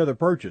of any other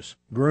purchase,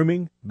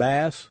 grooming,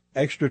 baths,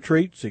 extra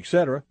treats,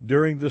 etc.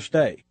 during the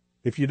stay.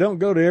 If you don't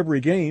go to every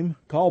game,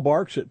 call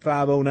Barks at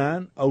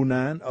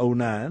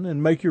 509-0909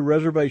 and make your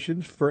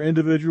reservations for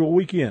individual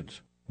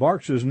weekends.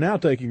 Barks is now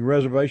taking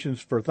reservations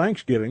for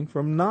Thanksgiving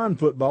from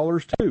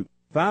non-footballers too.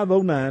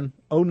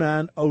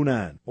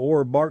 509-0909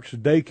 or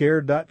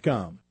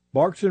barksdaycare.com.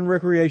 Barks and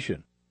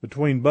Recreation,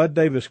 between Bud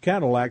Davis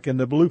Cadillac and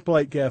the Blue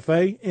Plate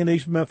Cafe in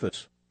East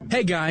Memphis.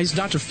 Hey guys,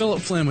 Dr. Philip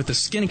Flynn with the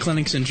Skin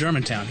Clinics in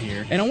Germantown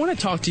here, and I want to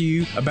talk to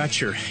you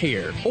about your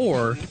hair,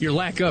 or your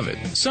lack of it.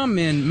 Some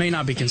men may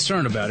not be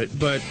concerned about it,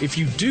 but if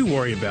you do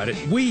worry about it,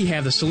 we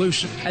have the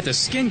solution. At the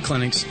Skin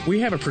Clinics,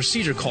 we have a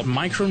procedure called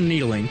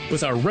microneedling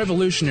with our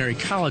revolutionary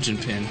collagen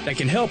pen that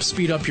can help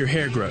speed up your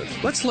hair growth.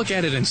 Let's look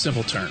at it in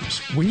simple terms.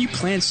 When you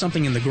plant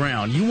something in the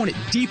ground, you want it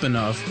deep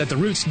enough that the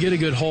roots get a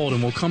good hold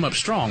and will come up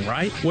strong,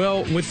 right?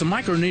 Well, with the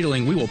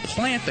microneedling, we will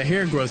plant the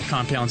hair growth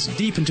compounds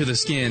deep into the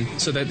skin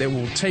so that they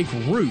will take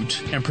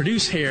root and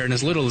produce hair in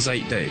as little as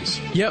 8 days.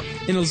 Yep,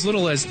 in as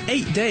little as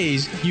 8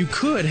 days, you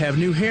could have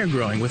new hair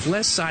growing with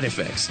less side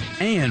effects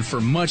and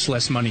for much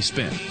less money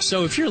spent.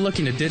 So if you're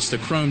looking to ditch the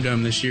Chrome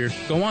Dome this year,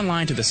 go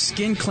online to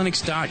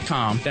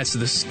theskinclinics.com. That's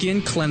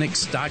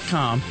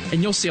theskinclinics.com,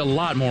 and you'll see a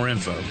lot more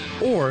info.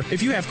 Or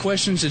if you have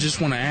questions or just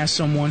want to ask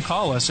someone,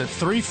 call us at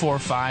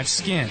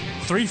 345-SKIN,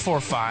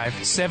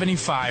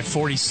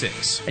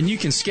 345-7546, and you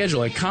can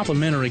schedule a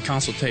complimentary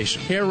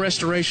consultation. Hair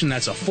restoration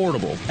that's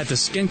affordable at the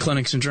Skin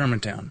Clinics in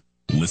Germantown.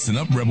 Listen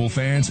up, Rebel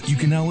fans. You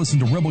can now listen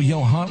to Rebel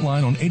Yell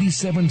Hotline on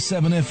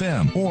 87.7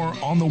 FM or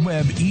on the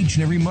web each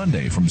and every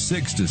Monday from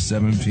 6 to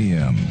 7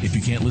 p.m. If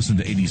you can't listen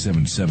to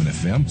 87.7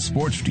 FM,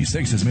 Sports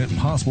 56 has made it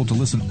possible to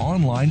listen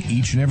online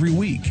each and every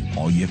week.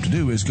 All you have to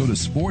do is go to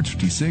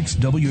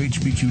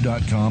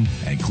sports56whbq.com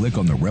and click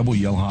on the Rebel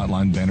Yell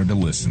Hotline banner to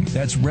listen.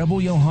 That's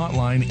Rebel Yell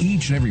Hotline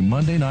each and every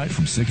Monday night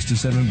from 6 to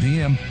 7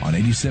 p.m. on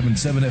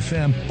 87.7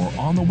 FM or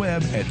on the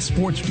web at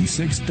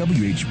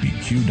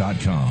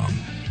sports56whbq.com.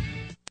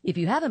 If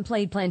you haven't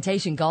played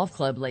Plantation Golf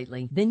Club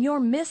lately, then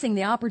you're missing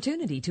the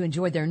opportunity to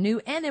enjoy their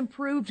new and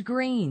improved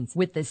greens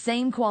with the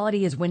same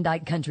quality as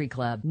Windike Country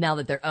Club, now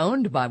that they're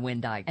owned by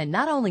Windike. And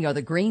not only are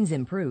the greens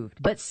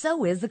improved, but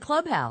so is the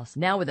clubhouse,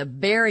 now with a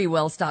very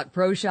well-stocked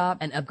pro shop,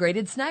 an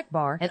upgraded snack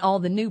bar, and all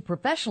the new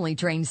professionally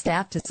trained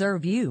staff to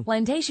serve you.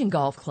 Plantation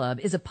Golf Club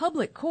is a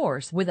public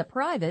course with a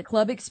private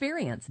club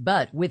experience,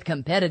 but with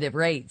competitive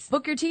rates.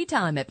 Book your tee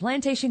time at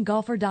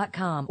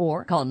plantationgolfer.com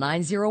or call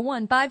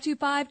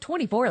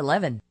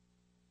 901-525-2411.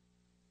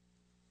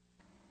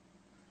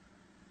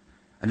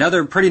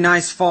 Another pretty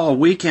nice fall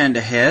weekend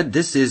ahead.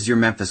 This is your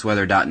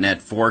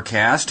MemphisWeather.net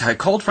forecast. A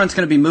cold front's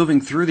going to be moving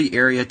through the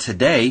area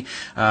today.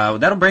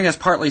 That'll bring us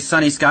partly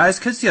sunny skies.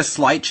 Could see a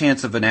slight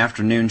chance of an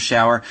afternoon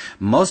shower.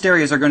 Most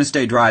areas are going to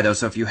stay dry, though,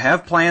 so if you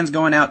have plans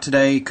going out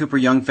today, Cooper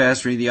Young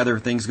Fest or any of the other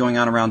things going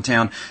on around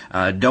town,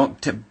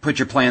 don't put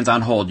your plans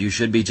on hold. You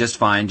should be just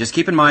fine. Just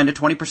keep in mind a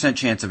 20%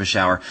 chance of a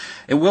shower.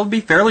 It will be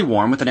fairly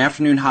warm with an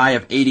afternoon high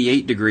of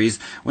 88 degrees.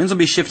 Winds will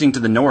be shifting to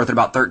the north at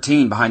about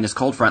 13 behind this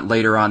cold front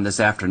later on this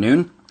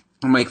afternoon.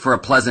 Will make for a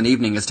pleasant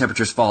evening as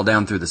temperatures fall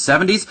down through the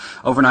 70s.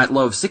 Overnight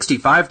low of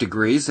 65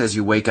 degrees as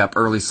you wake up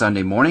early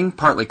Sunday morning.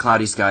 Partly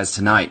cloudy skies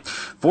tonight.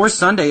 For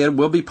Sunday, it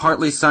will be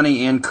partly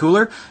sunny and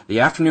cooler.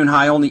 The afternoon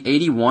high only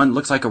 81.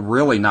 Looks like a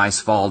really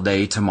nice fall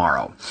day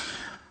tomorrow.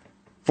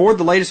 For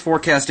the latest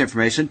forecast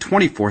information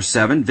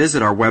 24/7,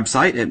 visit our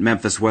website at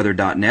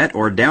memphisweather.net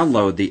or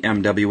download the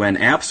MWN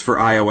apps for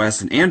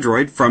iOS and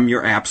Android from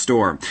your app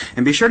store.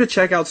 And be sure to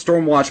check out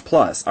Stormwatch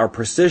Plus, our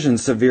precision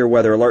severe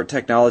weather alert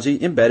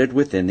technology embedded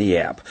within the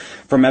app.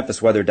 From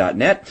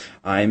memphisweather.net,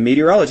 I'm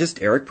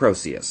meteorologist Eric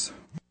Procius.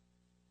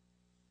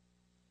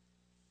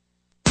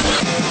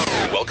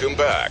 Welcome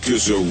back to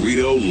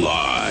Cerrito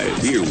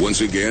Live. Here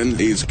once again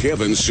is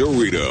Kevin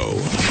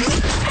Cerrito.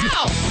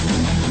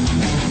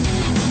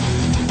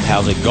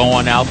 How's it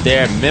going out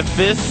there in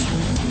Memphis?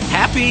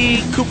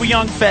 Happy Cooper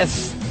Young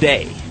Fest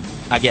Day,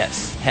 I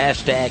guess.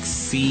 Hashtag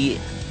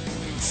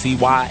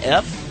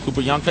CYF.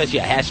 Cooper Young Fest?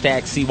 Yeah,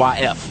 hashtag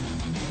CYF.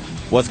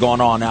 What's going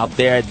on out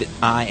there?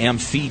 I am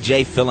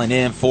CJ filling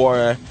in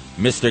for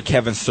Mr.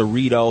 Kevin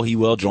Cerrito. He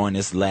will join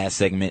this last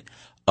segment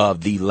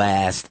of the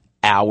last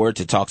hour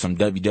to talk some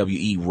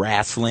WWE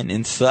wrestling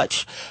and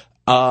such.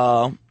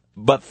 But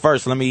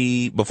first,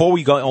 before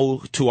we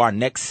go to our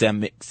next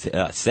segment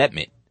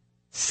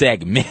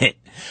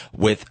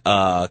with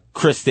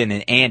Kristen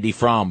and Andy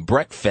from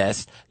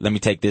Breakfest, let me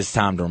take this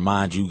time to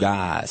remind you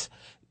guys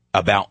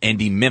about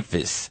Indie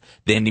Memphis.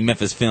 The Indie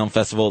Memphis Film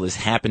Festival is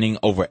happening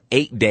over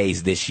 8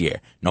 days this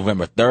year,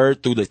 November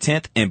 3rd through the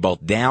 10th in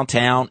both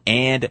downtown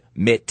and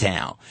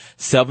midtown.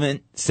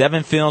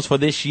 Seven films for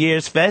this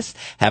year's fest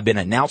have been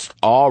announced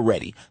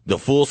already. The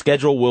full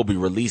schedule will be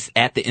released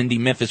at the Indie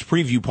Memphis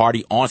preview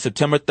party on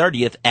September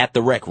 30th at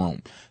the Rec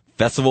Room.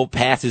 Festival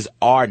passes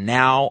are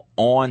now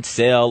on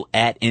sale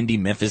at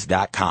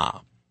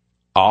IndieMemphis.com.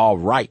 All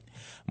right.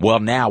 Well,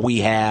 now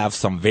we have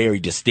some very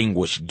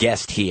distinguished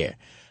guests here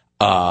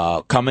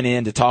coming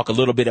in to talk a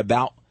little bit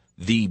about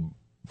the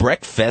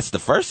Breakfest, the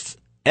first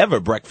ever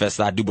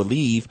Breakfast, I do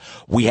believe.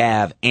 We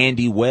have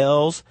Andy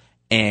Wells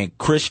and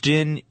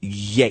Christin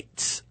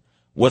Yates.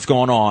 What's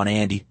going on,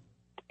 Andy?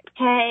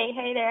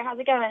 Hey there. How's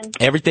it going?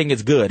 Everything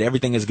is good.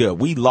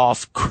 We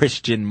lost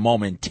Christian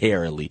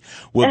momentarily.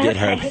 We'll get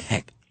her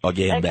back. I'll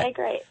get him back. Okay,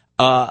 great.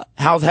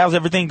 How's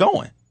everything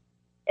going?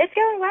 It's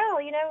going well.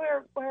 You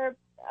know, we're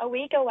a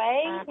week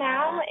away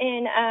now,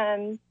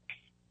 and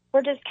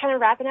we're just kind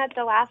of wrapping up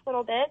the last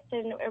little bits,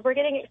 and we're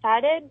getting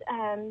excited.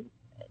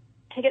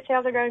 Ticket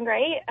sales are going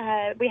great.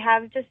 We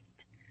have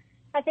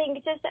I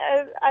think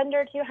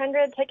under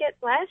 200 tickets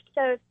left.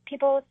 So if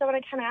people still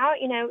want to come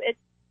out, you know, it's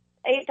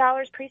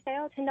 $8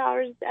 pre-sale,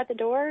 $10 at the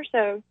door.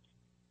 So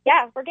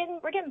yeah, we're getting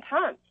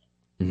pumped.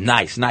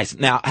 Nice.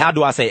 Now, how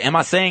do I say it? Am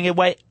I saying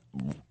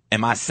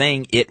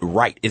it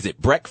right? Is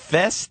it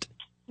Breakfast?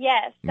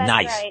 Yes, that's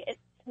nice. Right. It's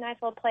a nice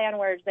little play on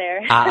words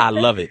there. I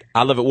love it.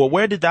 Well,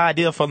 where did the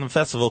idea for the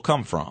festival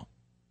come from?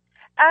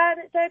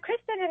 So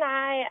Kristen and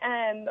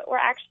I were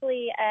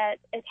actually at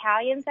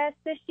Italian Fest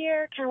this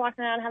year, kind of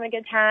walking around having a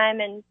good time.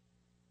 And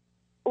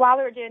while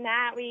we were doing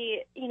that,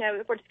 we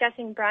were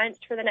discussing brunch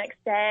for the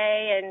next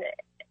day,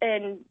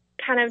 and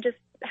kind of just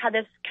had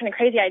this kind of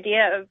crazy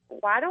idea of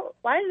why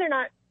is there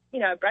not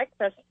a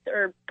breakfast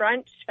or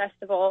brunch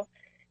festival,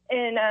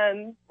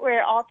 and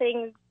where all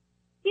things,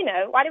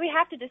 why do we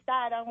have to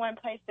decide on one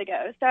place to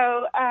go?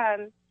 So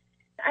I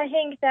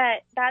think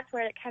that's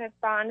where it kind of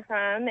spawned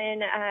from,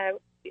 and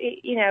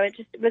it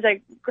just was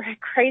a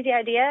crazy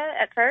idea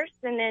at first,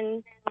 and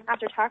then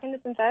after talking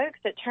to some folks,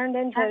 it turned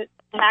into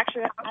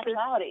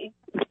actuality.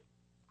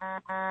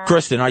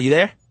 Kristen, are you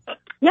there?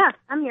 Yeah,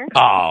 I'm here.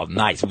 Oh,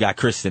 nice. We got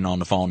Kristen on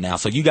the phone now.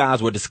 So you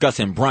guys were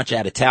discussing brunch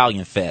at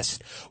Italian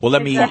Fest. Well,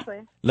 let me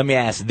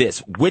ask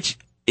this. Which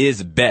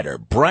is better,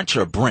 brunch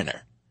or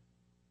Brenner?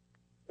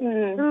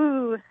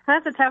 Ooh,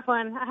 that's a tough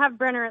one. I have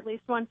Brenner at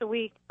least once a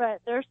week,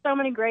 but there's so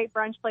many great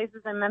brunch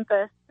places in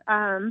Memphis.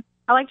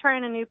 I like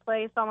trying a new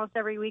place almost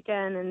every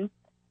weekend, and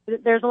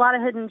there's a lot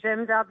of hidden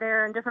gems out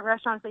there and different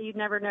restaurants that you'd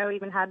never know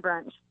even had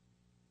brunch.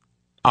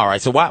 All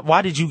right, so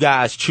why did you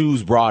guys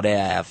choose Broad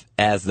Ave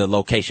as the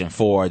location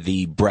for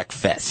the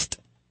Breakfast?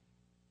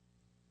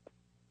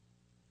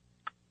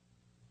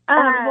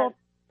 Well,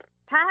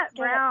 Pat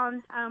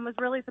Brown was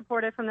really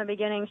supportive from the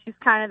beginning. She's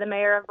kind of the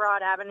mayor of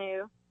Broad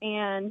Avenue,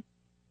 and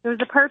it was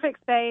the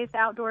perfect space,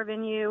 outdoor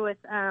venue with,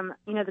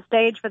 the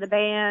stage for the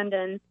band.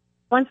 And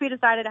once we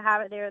decided to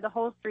have it there, the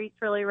whole streets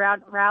really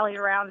rallied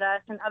around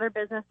us, and other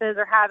businesses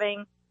are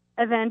having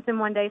events and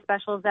one-day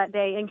specials that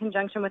day in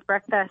conjunction with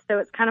Breakfast. So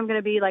it's kind of going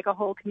to be like a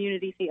whole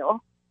community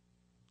feel.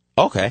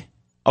 Okay.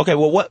 Okay,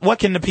 well, what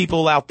can the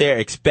people out there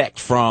expect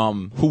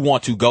from who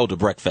want to go to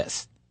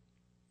Breakfest?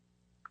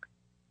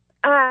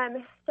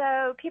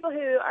 So people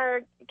who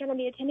are going to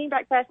be attending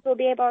Breakfast will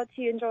be able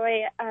to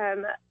enjoy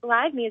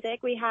live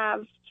music. We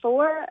have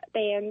 4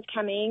 bands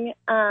coming.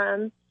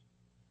 And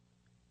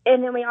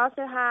then we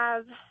also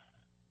have,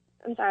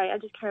 I'm sorry, I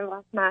just kind of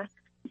lost my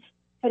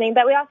heading,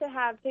 but we also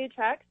have food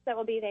trucks that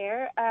will be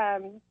there.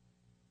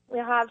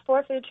 We'll have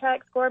 4 food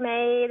trucks,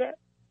 Gourmet,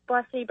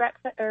 Bluff City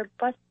Breakfast, or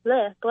Bluff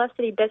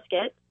City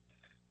Biscuits,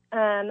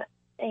 and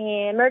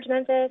Merge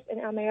Memphis and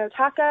El Mayo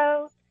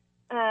Taco.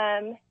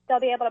 They'll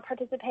be able to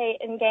participate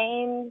in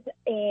games,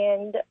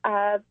 and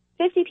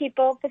 50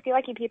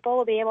 lucky people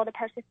will be able to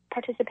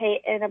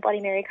participate in a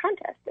Bloody Mary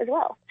contest as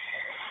well.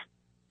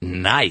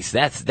 Nice.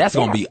 That's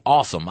going to be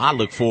awesome. I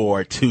look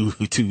forward to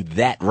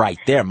that right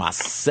there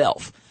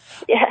myself.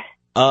 Yeah.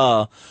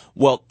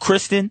 Well,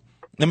 Christin,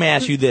 let me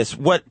ask you this.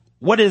 What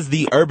is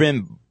the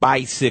Urban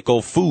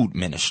Bicycle Food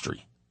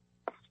Ministry?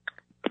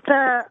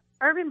 The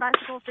Urban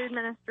Bicycle Food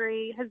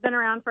Ministry has been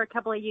around for a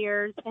couple of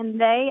years,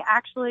 and they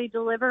actually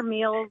deliver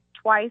meals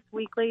twice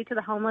weekly to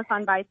the homeless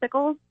on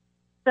bicycles.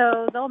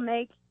 So they'll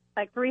make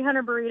like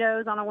 300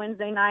 burritos on a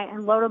Wednesday night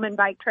and load them in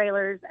bike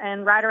trailers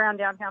and ride around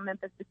downtown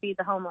Memphis to feed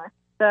the homeless.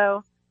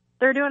 So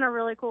they're doing a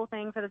really cool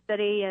thing for the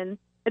city, and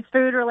it's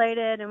food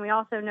related, and we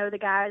also know the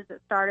guys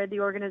that started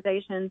the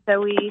organization, so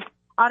we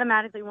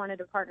automatically wanted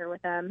to partner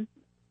with them.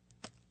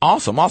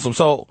 Awesome.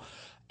 So,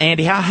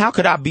 Andy, how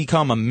could I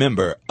become a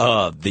member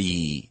of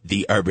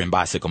the Urban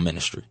Bicycle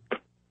Ministry?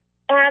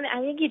 I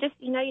think you just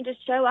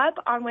show up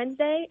on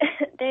Wednesday.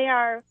 They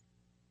are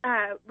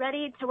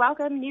ready to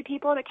welcome new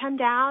people to come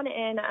down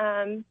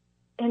and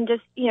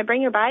just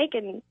bring your bike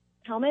and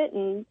helmet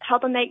and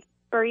help them make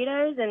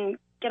burritos and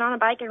get on a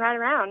bike and ride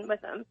around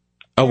with them.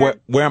 Oh,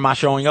 where am I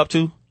showing up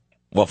to?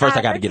 Well, first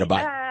I got to get a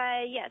bike.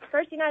 Yes,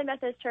 First United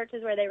Methodist Church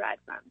is where they ride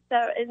from. So,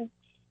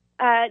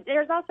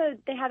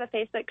 they have a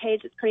Facebook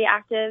page that's pretty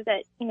active.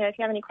 That if you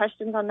have any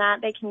questions on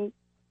that,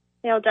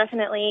 they'll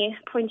definitely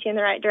point you in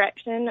the right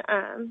direction.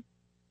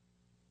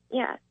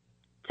 Yeah.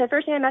 So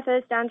First United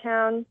Methodist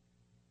downtown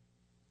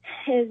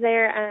is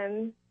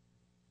their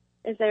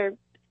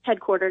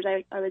headquarters,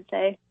 I would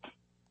say.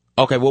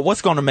 Okay. Well,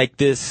 what's going to make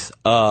this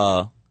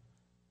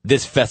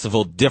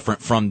festival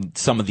different from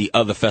some of the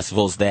other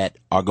festivals that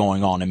are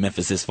going on in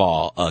Memphis this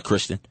fall,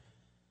 Christin?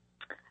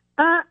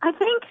 I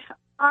think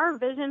our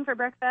vision for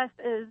Breakfast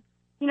is,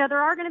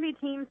 there are going to be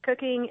teams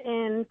cooking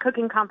in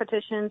cooking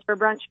competitions for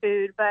brunch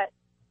food, but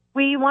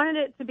we wanted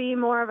it to be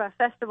more of a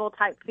festival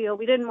type feel.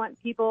 We didn't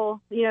want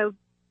people,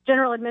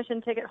 general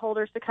admission ticket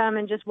holders to come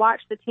and just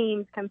watch the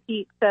teams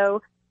compete.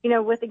 So,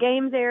 with the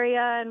games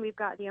area, and we've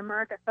got the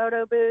America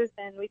photo booth,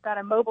 and we've got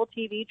a mobile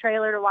TV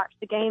trailer to watch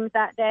the games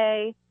that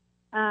day.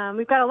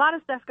 We've got a lot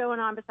of stuff going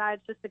on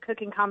besides just the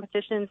cooking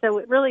competition. So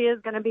it really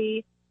is going to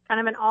be kind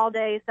of an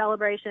all-day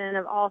celebration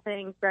of all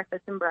things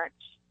breakfast and brunch.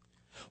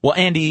 Well,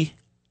 Andy,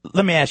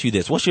 let me ask you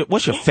this. What's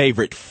your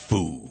favorite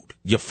food?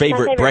 Your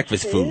favorite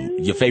breakfast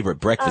food? Your favorite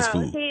breakfast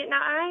food? See, now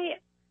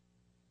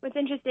what's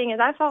interesting is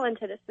I fall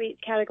into the sweets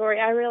category.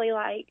 I really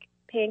like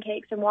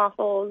pancakes and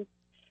waffles.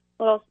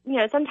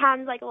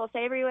 Sometimes like a little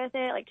savory with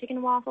it, like chicken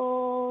and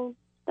waffles.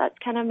 That's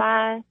kind of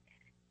my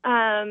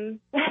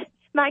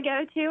my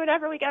go-to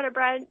whenever we go to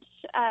brunch.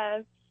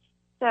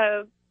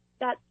 So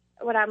that's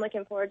what I'm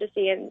looking forward to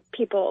seeing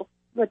people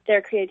with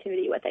their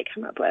creativity, what they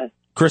come up with.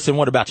 Christin,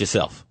 what about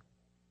yourself?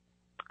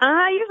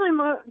 I usually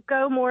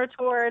go more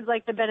towards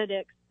like the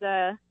Benedicts,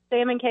 the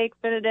salmon cake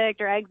Benedict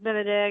or eggs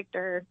Benedict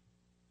or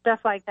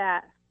stuff like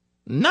that.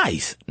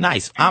 Nice.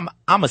 I'm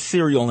a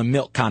cereal and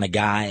milk kind of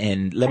guy,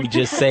 and let me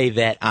just say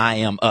that I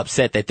am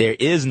upset that there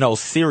is no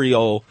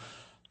cereal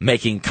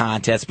making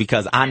contest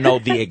because I know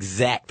the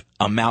exact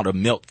amount of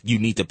milk you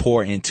need to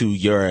pour into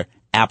your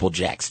Apple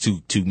Jacks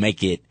to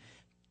make it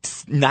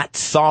not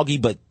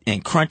soggy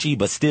and crunchy,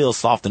 but still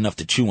soft enough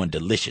to chew on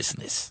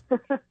deliciousness.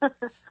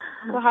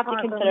 We'll have to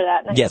consider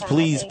that next yes, time,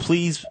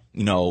 please,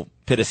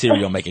 put a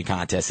cereal making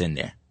contest in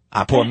there.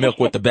 I pour milk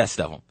with the best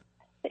of them.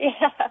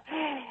 Yeah.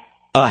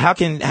 How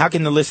can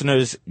the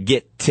listeners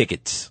get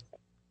tickets?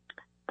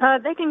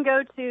 They can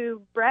go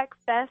to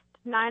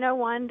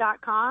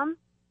breakfast901.com.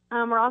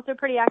 We're also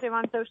pretty active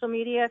on social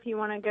media if you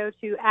want to go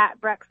to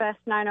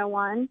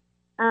 @breakfast901.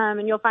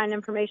 And you'll find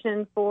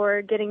information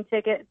for getting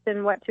tickets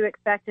and what to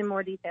expect in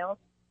more details.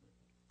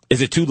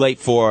 Is it too late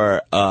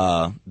for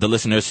the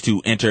listeners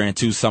to enter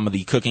into some of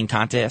the cooking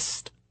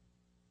contests?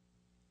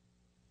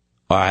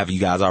 Or have you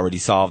guys already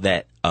solved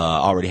that?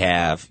 Already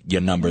have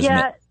your numbers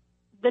met?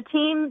 The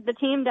team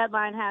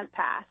deadline has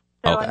passed.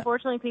 So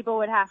Unfortunately, people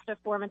would have to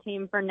form a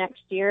team for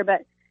next year.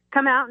 But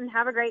come out and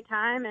have a great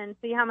time and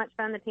see how much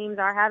fun the teams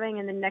are having.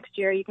 And then next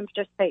year you can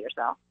participate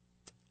yourself.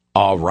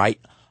 All right.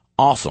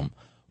 Awesome.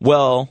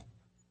 Well,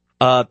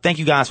 thank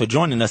you guys for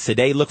joining us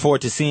today. Look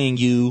forward to seeing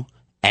you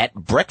at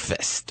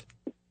Breakfast.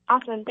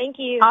 Awesome. Thank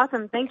you.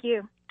 Awesome. Thank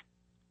you.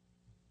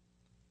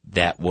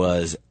 That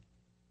was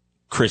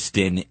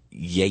Christin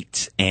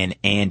Yates and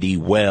Andy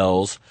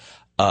Wells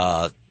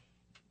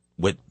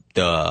with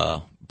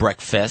the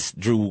Breakfast.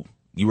 Drew,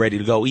 You ready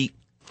to go eat?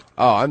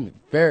 Oh, I'm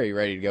very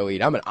ready to go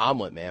eat. I'm an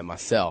omelet man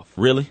myself.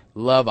 Really?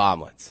 Love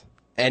omelets.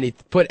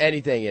 Put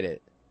anything in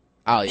it,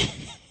 I'll eat.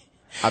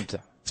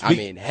 I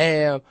mean,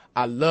 ham.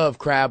 I love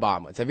crab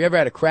omelets. Have you ever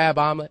had a crab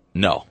omelet?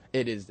 No.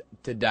 It is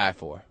to die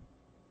for.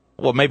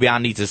 Well, maybe I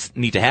need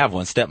to have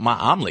one. Step my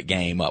omelet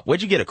game up.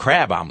 Where'd you get a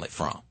crab omelet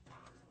from?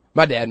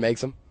 My dad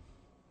makes them.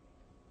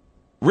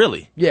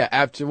 Really?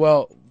 Yeah.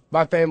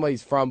 My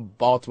family's from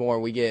Baltimore,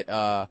 and we get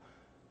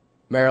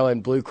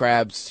Maryland blue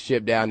crabs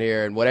shipped down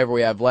here, and whatever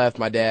we have left,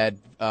 my dad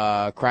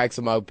cracks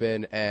them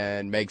open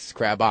and makes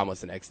crab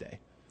omelets the next day.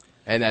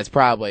 And that's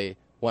probably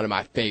one of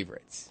my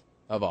favorites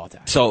of all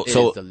time. So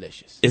it's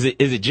delicious. Is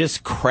it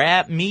just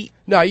crab meat?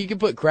 No, you can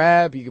put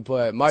crab, you can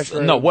put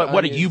mushrooms. No,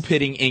 what are you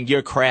putting in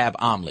your crab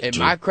omelet? In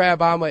my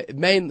crab omelet,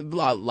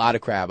 a lot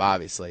of crab,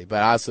 obviously,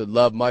 but I also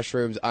love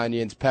mushrooms,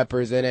 onions,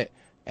 peppers in it,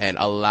 and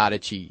a lot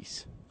of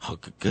cheese. Oh,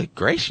 good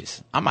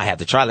gracious. I might have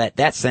to try that.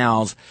 That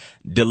sounds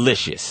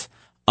delicious.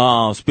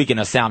 Speaking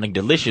of sounding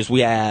delicious,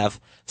 we have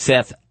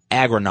Seth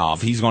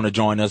Agranov. He's going to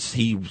join us.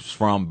 He's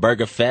from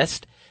Burger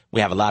Fest.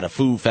 We have a lot of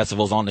food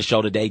festivals on the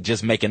show today,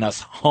 just making us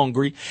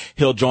hungry.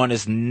 He'll join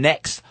us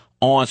next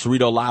on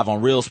Cerrito Live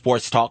on Real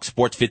Sports Talk,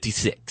 Sports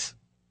 56.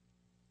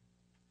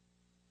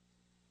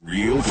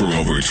 Real for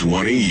over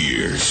 20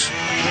 years.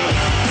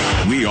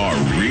 We are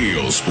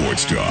Real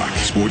Sports Talk,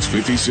 Sports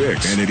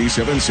 56 and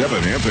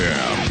 87.7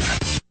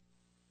 FM.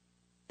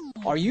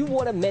 Are you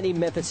one of many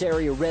Memphis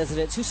area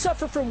residents who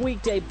suffer from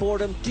weekday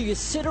boredom? Do you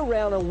sit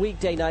around on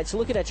weekday nights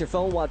looking at your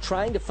phone while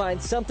trying to find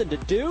something to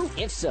do?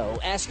 If so,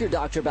 ask your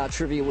doctor about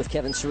trivia with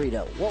Kevin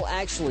Cerrito. Well,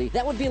 actually,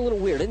 that would be a little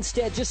weird.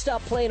 Instead, just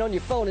stop playing on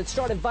your phone and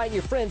start inviting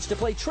your friends to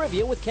play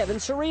trivia with Kevin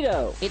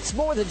Cerrito. It's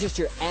more than just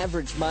your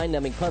average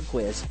mind-numbing pub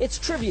quiz. It's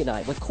trivia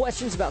night with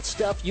questions about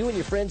stuff you and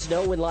your friends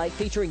know and like,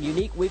 featuring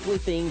unique weekly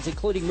themes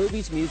including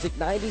movies, music,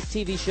 90s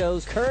TV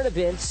shows, current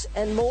events,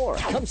 and more.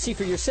 Come see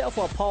for yourself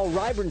while Paul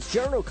Ryburn's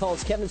journal calls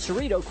Kevin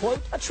Cerrito,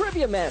 quote, a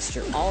trivia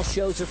master. All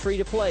shows are free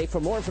to play. For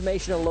more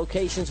information on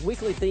locations,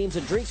 weekly themes,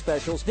 and drink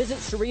specials, visit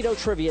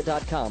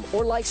CerritoTrivia.com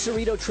or like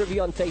Cerrito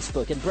Trivia on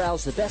Facebook and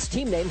browse the best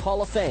team name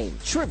Hall of Fame.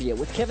 Trivia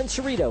with Kevin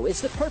Cerrito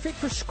is the perfect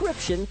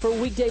prescription for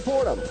weekday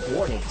boredom.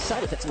 Warning,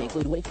 side effects may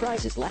include winning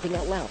prizes, laughing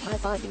out loud,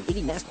 high-fiving,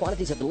 eating mass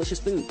quantities of delicious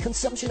food,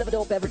 consumption of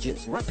adult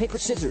beverages, rock, paper,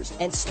 scissors,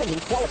 and spending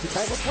quality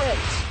time with friends.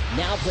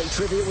 Now play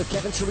trivia with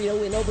Kevin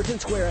Cerrito in Overton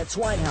Square at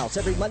Swine House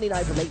every Monday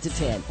night from 8 to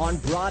 10. On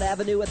Broad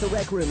Avenue at the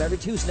Rec Room every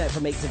Tuesday night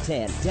from 8 to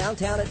 10.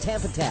 Downtown at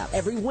Tampa Tap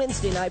every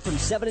Wednesday night from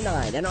 7 to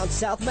 9. And on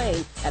South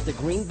Main at the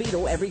Green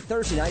Beetle every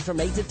Thursday night from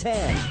 8 to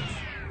 10.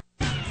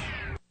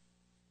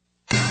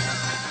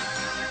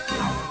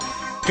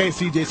 Okay,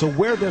 CJ, so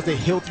where does the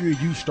healthier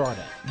you start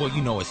at? Well,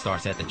 you know it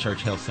starts at the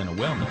Church Health Center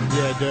Wellness.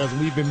 Yeah, it does.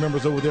 And we've been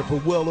members over there for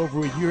well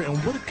over a year. And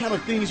what kind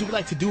of things we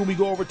like to do when we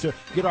go over to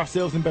get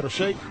ourselves in better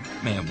shape?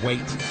 Man,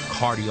 weights,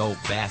 cardio,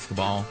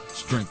 basketball,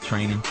 strength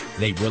training,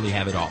 they really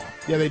have it all.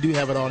 Yeah, they do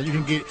have it all. You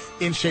can get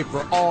in shape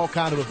for all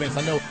kind of events.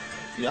 I know,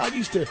 I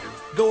used to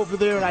go over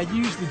there and I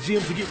use the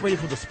gym to get ready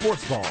for the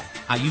sports ball.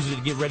 I use it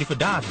to get ready for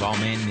dodgeball,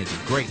 man, and it's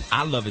great.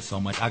 I love it so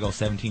much. I go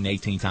 17 to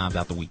 18 times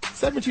out the week.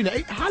 17 to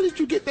 8? How did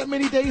you get that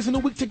many days in a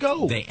week to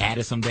go? They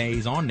added some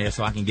days on there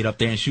so I can get up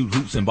there and shoot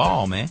hoops and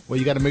ball, man. Well,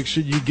 you got to make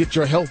sure you get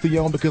your healthy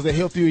on because the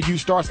healthier you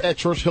starts at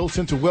Church Health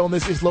Center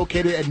Wellness. It's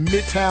located at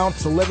Midtown.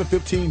 It's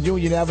 1115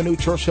 Union Avenue.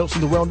 Church Health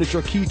Center Wellness,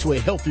 your key to a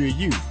healthier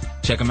you.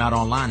 Check them out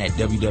online at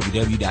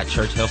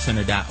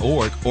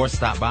www.churchhealthcenter.org or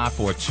stop by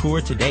for a tour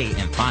today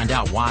and find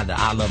out why the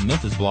I Love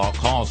Memphis blog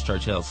calls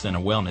Church Health Center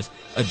Wellness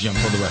a gym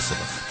for the rest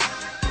of us.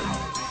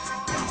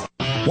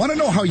 Want to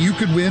know how you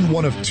could win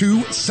one of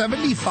two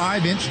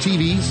 75-inch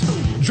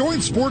TVs?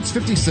 Join Sports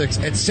 56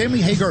 at Sammy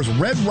Hagar's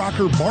Red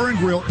Rocker Bar and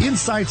Grill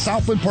inside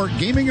Southland Park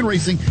Gaming and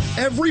Racing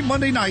every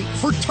Monday night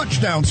for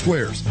touchdown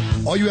squares.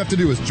 All you have to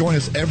do is join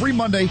us every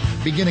Monday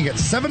beginning at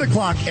 7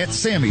 o'clock at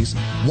Sammy's.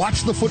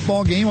 Watch the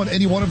football game on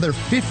any one of their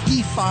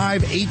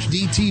 55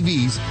 HD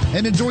TVs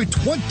and enjoy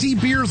 20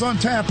 beers on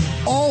tap,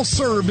 all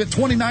served at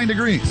 29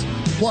 degrees.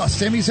 Plus,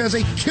 Sammy's has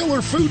a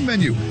killer food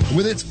menu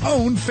with its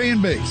own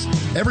fan base.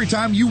 Every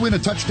time you win a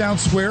touchdown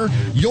square,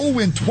 you'll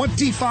win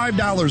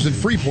 $25 in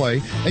free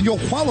play, and you'll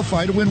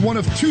qualify to win one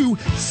of two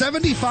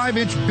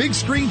 75-inch big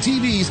screen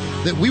TVs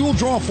that we will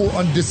draw for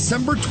on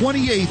December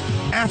 28th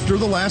after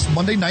the last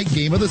Monday night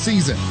game of the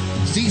season.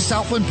 See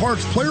Southland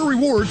Park's Player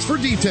Rewards for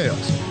details.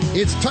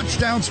 It's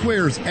touchdown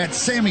squares at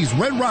Sammy's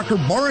Red Rocker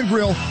Bar and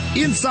Grill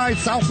inside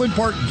Southland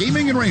Park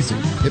Gaming and Racing.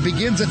 It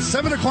begins at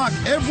 7 o'clock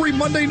every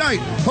Monday night,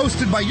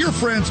 hosted by your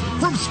friends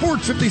from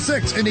Sports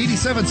 56 and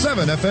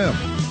 87.7 FM.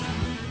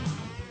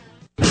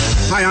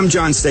 Hi, I'm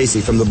John Stacy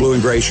from the Blue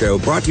and Gray Show,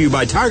 brought to you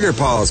by Tiger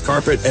Paws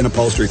Carpet and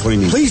Upholstery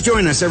Cleaning. Please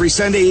join us every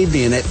Sunday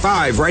evening at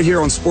 5 right here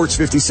on Sports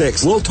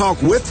 56. We'll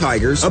talk with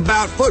Tigers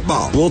about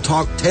football. We'll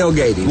talk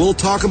tailgating. We'll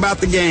talk about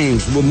the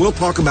games. We'll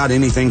talk about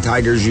anything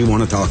Tigers you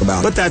want to talk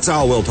about. But that's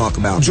all we'll talk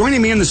about.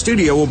 Joining me in the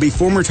studio will be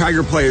former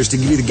Tiger players to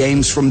give you the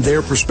games from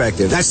their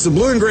perspective. That's the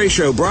Blue and Gray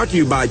Show, brought to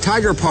you by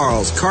Tiger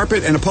Paws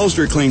Carpet and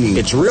Upholstery Cleaning.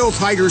 It's real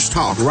Tigers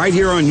talk right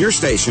here on your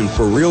station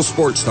for real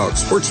sports talk.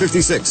 Sports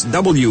 56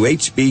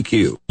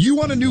 WHBQ.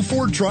 You want a new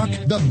Ford truck?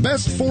 The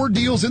best Ford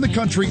deals in the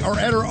country are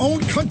at our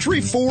own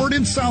Country Ford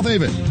in South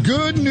Haven.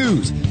 Good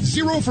news.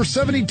 0 for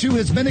 72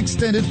 has been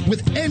extended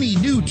with any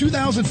new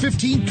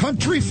 2015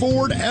 Country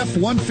Ford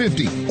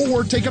F-150.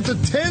 Or take up to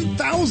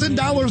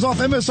 $10,000 off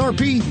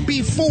MSRP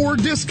before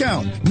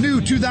discount. New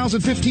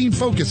 2015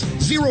 Focus.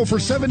 0 for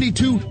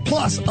 72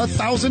 plus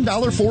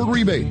 $1,000 Ford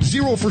rebate.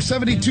 0 for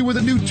 72 with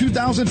a new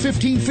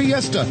 2015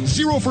 Fiesta.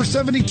 0 for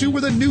 72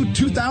 with a new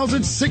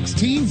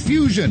 2016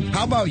 Fusion.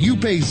 How about you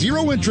pay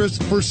zero interest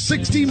for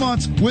 60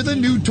 months with a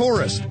new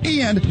Taurus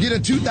and get a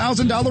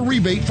 $2,000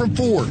 rebate from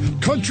Ford.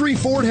 Country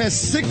Ford has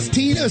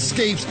 16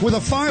 Escapes with a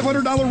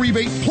 $500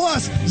 rebate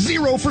plus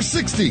 0 for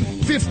 60.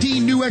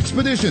 15 new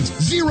Expeditions,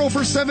 0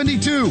 for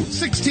 72.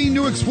 16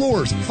 new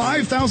Explorers,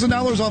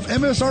 $5,000 off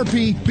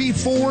MSRP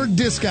before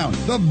discount.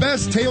 The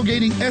best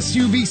tailgating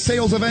SUV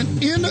sales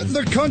event in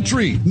the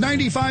country.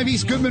 95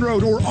 East Goodman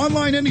Road or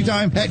online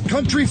anytime at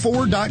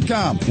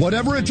countryford.com.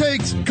 Whatever it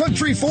takes,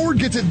 Country Ford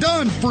gets it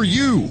done for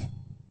you.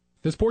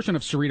 This portion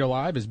of Cerrito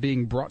Live is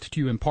being brought to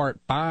you in part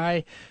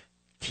by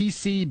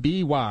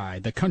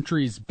TCBY, the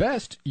country's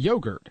best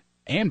yogurt,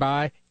 and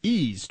by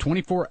Ease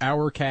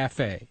 24-Hour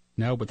Cafe.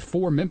 Now, with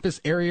 4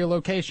 Memphis area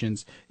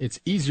locations, it's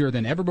easier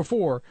than ever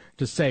before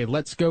to say,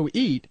 let's go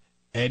eat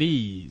at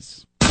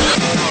Ease.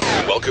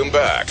 Welcome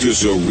back to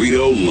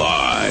Cerrito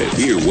Live.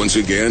 Here once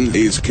again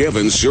is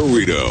Kevin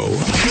Cerrito.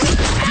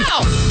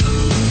 Ow!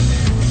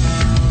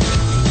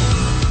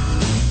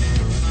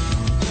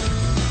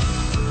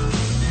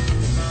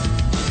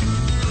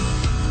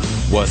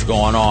 What's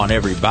going on,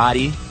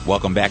 everybody?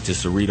 Welcome back to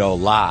Cerrito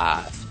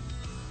Live.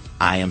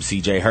 I am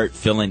CJ Hurt,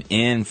 filling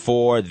in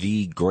for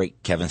the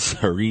great Kevin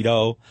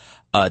Cerrito.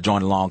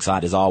 Joined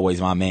alongside, as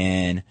always, my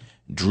man,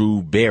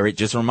 Drew Barrett.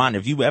 Just a reminder,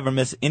 if you ever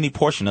miss any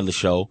portion of the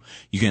show,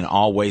 you can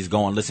always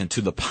go and listen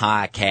to the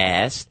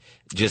podcast.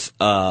 Just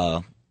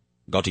go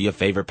to your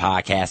favorite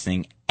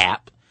podcasting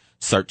app,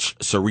 search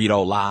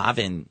Cerrito Live,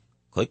 and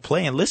click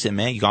play and listen,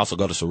 man. You can also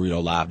go to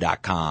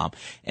CerritoLive.com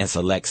and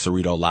select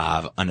Cerrito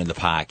Live under the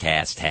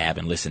podcast tab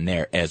and listen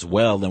there as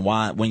well. And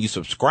when you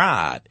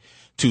subscribe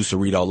to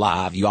Cerrito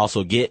Live, you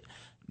also get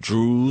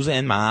Drew's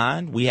and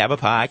mine. We have a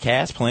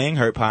podcast, Playing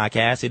Hurt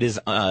Podcast. It is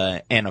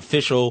an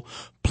official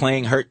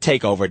Playing Hurt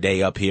takeover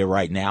day up here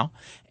right now.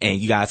 And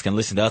you guys can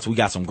listen to us. We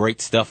got some great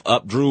stuff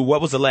up. Drew,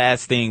 what was the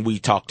last thing we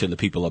talked to the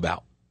people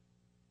about?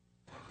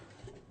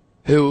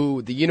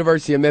 Who the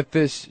University of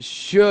Memphis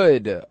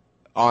should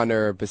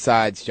honor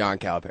besides John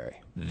Calipari.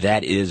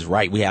 That is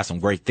right. We have some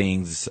great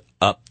things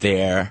up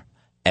there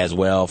as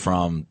well,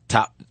 from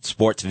top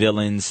sports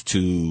villains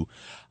to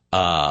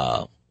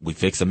we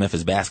fixed the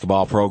Memphis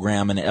basketball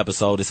program in the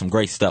episode. It's some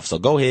great stuff. So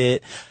go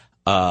ahead,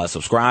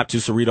 subscribe to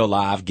Cerrito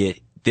Live,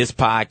 get this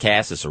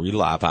podcast, the Cerrito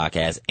Live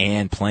podcast,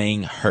 and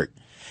Playing Hurt.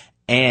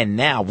 And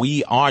now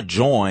we are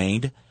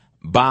joined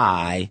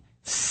by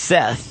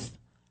Seth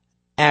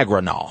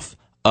Agranov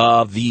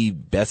of the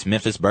Best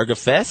Memphis Burger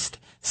Fest.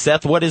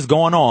 Seth, what is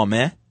going on,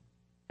 man?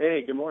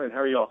 Hey, good morning. How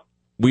are y'all?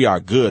 We are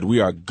good.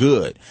 We are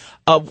good.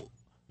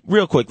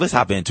 Real quick, let's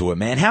hop into it,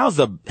 man. How's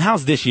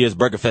this year's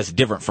Burger Fest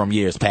different from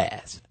years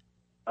past?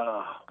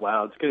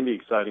 Wow, it's going to be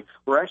exciting.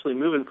 We're actually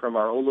moving from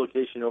our old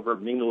location over at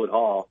Minglewood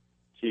Hall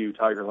to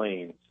Tiger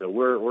Lane, so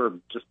we're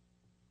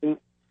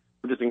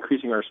just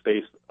increasing our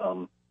space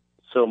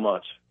so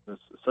much.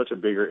 It's such a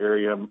bigger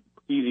area,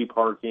 easy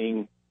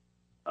parking.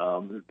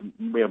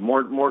 We have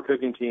more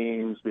cooking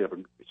teams. We have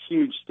a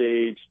huge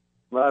stage,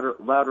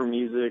 louder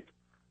music,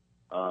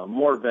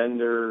 more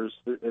vendors.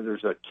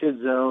 There's a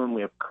kid zone.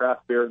 We have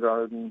craft beer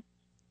garden.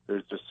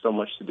 There's just so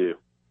much to do.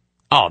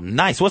 Oh,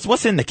 nice.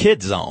 What's in the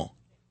kid zone?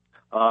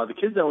 The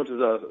kid zone, which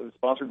is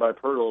sponsored by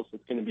Pirtles,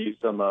 it's going to be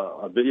some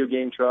video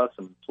game trucks,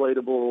 some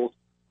inflatables,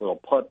 a little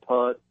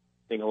putt-putt,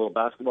 a little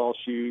basketball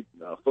shoot,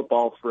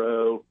 football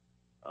throw,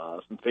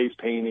 some face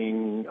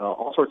painting,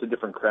 all sorts of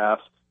different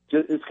crafts.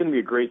 It's going to be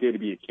a great day to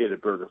be a kid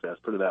at Burger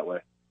Fest, put it that way.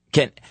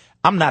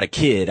 I'm not a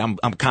kid. I'm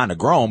kind of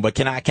grown, but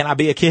can I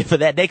be a kid for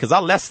that day? Because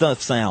all that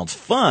stuff sounds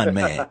fun,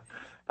 man.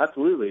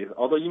 Absolutely.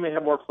 Although you may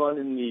have more fun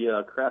in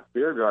the craft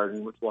beer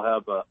garden, which will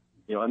have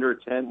under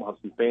a tent. We'll have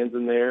some fans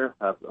in there,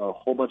 have a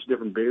whole bunch of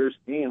different beers,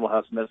 and we'll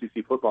have some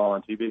SEC football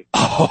on TV.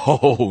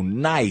 Oh,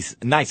 nice.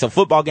 So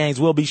football games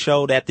will be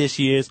showed at this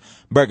year's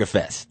Burger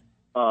Fest.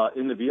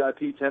 In the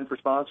VIP tent for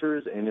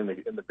sponsors, and in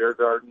the beer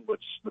garden,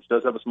 which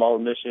does have a small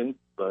admission,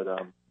 but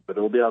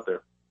it'll be out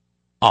there.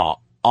 Oh,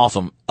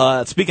 awesome.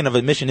 Speaking of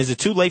admission, is it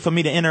too late for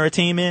me to enter a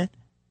team in?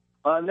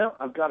 No,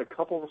 I've got a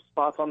couple of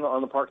spots on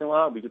the parking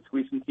lot. We could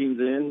squeeze some teams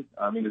in.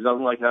 I mean, there's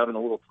nothing like having a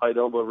little tight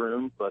elbow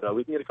room, but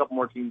we can get a couple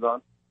more teams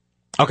on.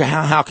 Okay,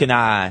 how can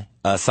I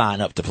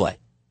sign up to play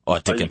or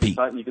to compete?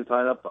 You can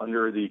sign up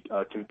under the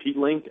compete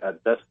link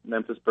at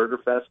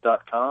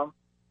bestmemphisburgerfest.com.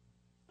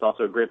 It's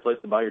also a great place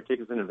to buy your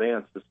tickets in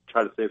advance. Just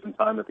try to save some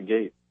time at the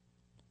gate.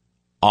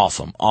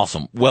 Awesome.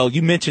 Well,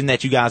 you mentioned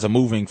that you guys are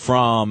moving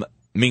from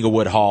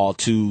Minglewood Hall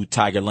to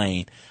Tiger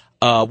Lane.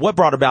 What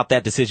brought about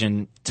that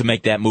decision to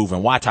make that move,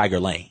 and why Tiger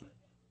Lane?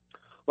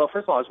 Well,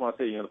 first of all, I just want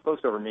to say, the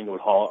folks over at Minglewood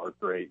Hall are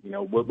great.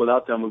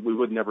 Without them, we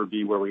would never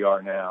be where we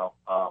are now.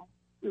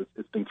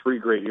 It's been 3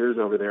 great years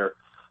over there.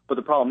 But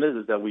the problem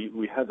is that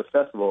we had the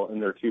festival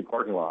in their 2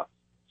 parking lots.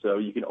 So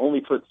you can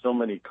only put so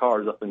many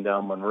cars up and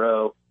down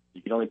Monroe.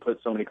 You can only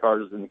put so many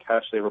cars in the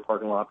Cash Saver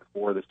parking lot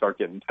before they start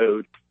getting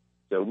towed.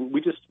 So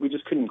we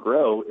just couldn't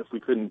grow if we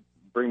couldn't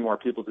bring more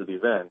people to the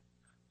event.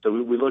 So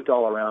we looked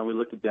all around. We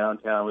looked at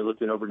downtown. We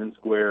looked at Overton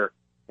Square,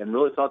 and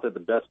really thought that the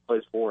best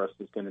place for us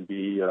is going to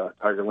be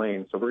Tiger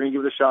Lane. So we're going to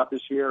give it a shot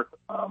this year.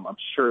 I'm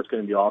sure it's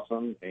going to be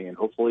awesome, and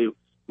hopefully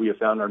we have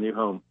found our new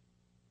home.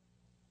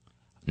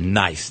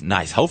 Nice.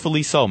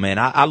 Hopefully so, man.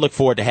 I look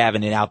forward to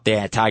having it out there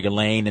at Tiger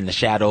Lane in the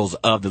shadows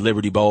of the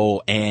Liberty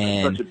Bowl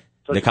and such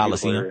the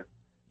Coliseum.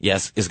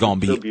 Yes, it's going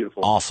to be so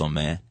beautiful. Awesome,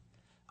 man.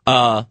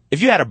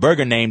 If you had a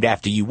burger named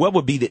after you, what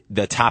would be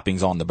the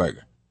toppings on the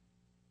burger?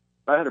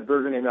 If I had a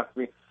burger named after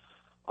me,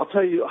 I'll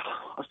tell you,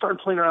 I started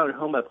playing around at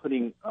home by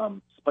putting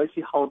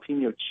spicy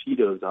jalapeno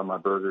Cheetos on my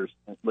burgers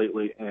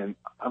lately, and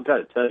I've got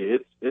to tell you,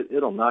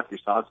 it'll knock your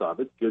socks off.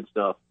 It's good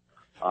stuff.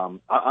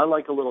 I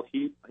like a little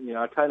heat.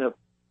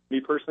 Me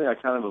personally, I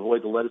kind of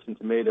avoid the lettuce and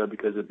tomato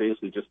because it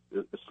basically just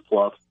is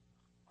fluff.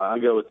 I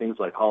go with things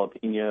like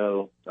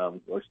jalapeno,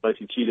 or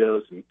spicy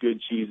Cheetos, and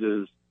good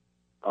cheeses,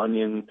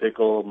 onion,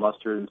 pickle,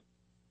 mustard.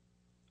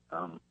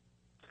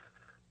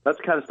 That's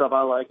the kind of stuff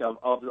I like.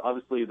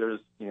 Obviously,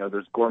 there's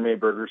gourmet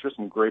burgers. There's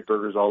some great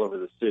burgers all over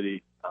the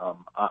city.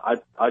 I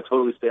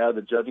totally stay out of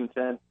the judging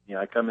tent.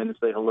 I come in and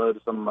say hello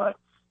to some of my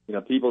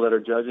people that are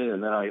judging,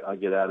 and then I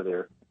get out of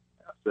there.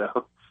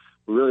 So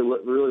we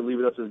really leave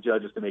it up to the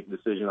judges to make a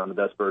decision on the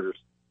best burgers.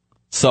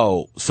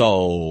 So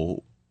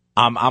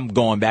I'm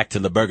going back to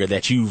the burger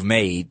that you've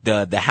made,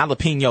 the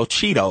jalapeno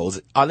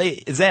Cheetos.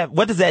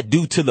 What does that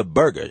do to the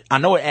burger? I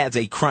know it adds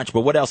a crunch,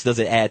 but what else does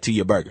it add to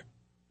your burger?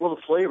 Well,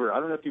 the flavor. I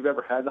don't know if you've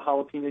ever had the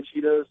jalapeno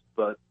Cheetos,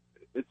 but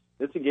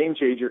it's a game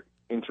changer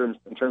in terms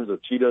of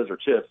Cheetos or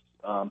chips.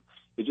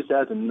 It just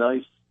adds a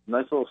nice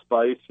little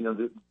spice.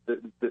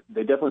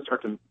 They definitely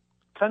start to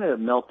kind of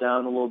melt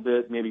down a little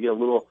bit, maybe get a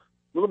little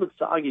bit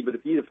soggy. But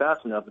if you eat it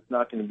fast enough, it's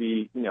not going to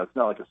be, it's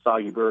not like a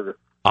soggy burger.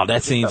 Oh,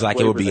 that seems like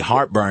it would be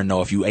heartburn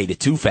though if you ate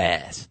it too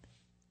fast.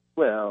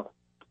 Well,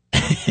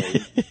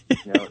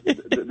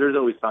 there's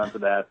always time for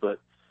that, but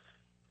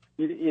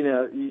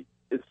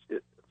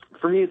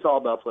for me, it's all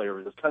about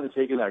flavors. It's kind of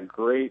taking that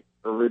great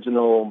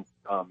original,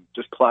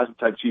 just classic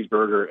type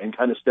cheeseburger and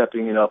kind of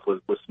stepping it up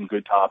with some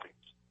good toppings.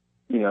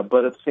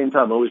 But at the same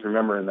time, always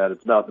remembering that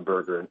it's about the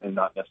burger and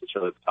not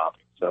necessarily the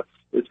toppings. So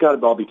it's got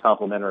to all be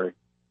complimentary.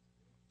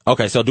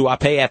 Okay, so do I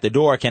pay at the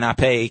door? Can I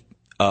pay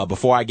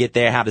before I get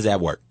there? How does that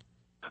work?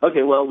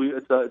 Okay, well,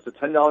 it's a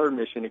 $10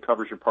 admission. It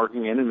covers your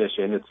parking and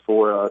admission. It's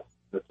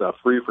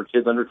free for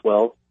kids under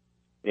 12.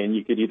 And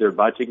you could either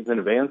buy tickets in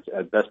advance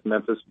at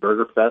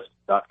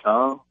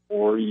bestmemphisburgerfest.com,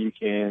 or you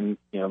can,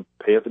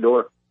 pay at the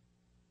door.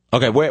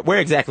 Okay, where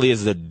exactly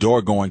is the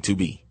door going to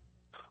be?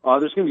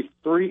 There's going to be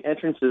 3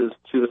 entrances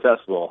to the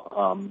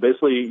festival.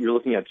 Basically, you're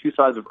looking at 2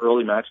 sides of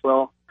Early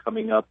Maxwell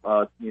coming up,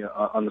 on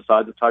the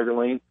sides of Tiger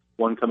Lane.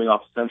 One coming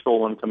off of Central,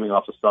 one coming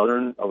off of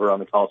Southern over on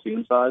the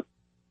Coliseum side.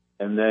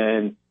 And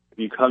then if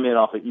you come in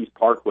off of East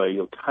Parkway,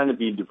 you'll kind of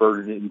be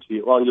diverted into,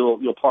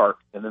 you'll park,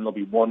 and then there'll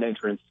be one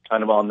entrance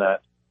kind of on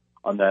that,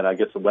 I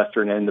guess, the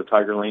western end of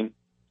Tiger Lane.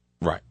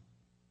 Right.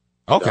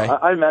 Okay. So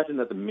I imagine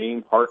that the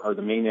main part, or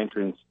the main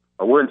entrance,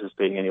 or we're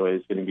anticipating anyway,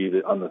 is going to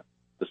be on the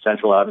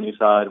Central Avenue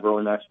side of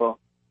Early Maxwell.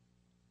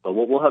 But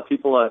we'll have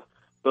people at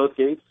both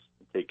gates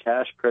take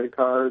cash, credit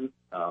card,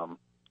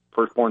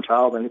 firstborn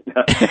child.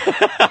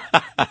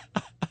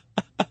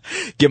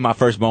 Get my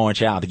firstborn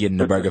child to get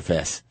into Burger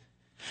Fest.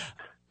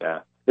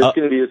 Yeah, it's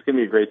gonna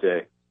be a great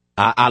day.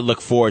 I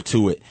look forward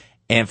to it.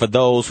 And for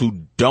those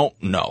who don't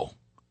know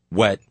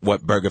what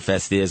Burger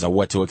Fest is or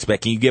what to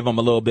expect, can you give them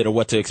a little bit of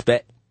what to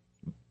expect?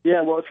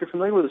 Yeah, well, if you're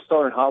familiar with the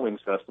Southern Hot Wings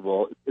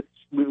Festival,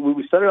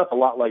 we set it up a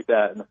lot like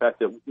that, in the fact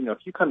that if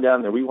you come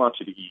down there, we want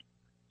you to eat.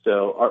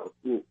 So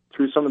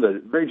through some of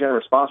the very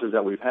generous sponsors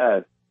that we've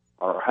had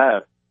or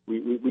have,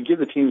 we give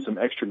the team some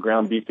extra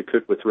ground beef to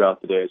cook with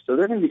throughout the day. So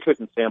they're going to be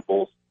cooking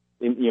samples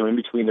in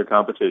between their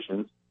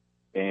competitions,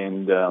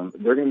 and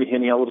they're going to be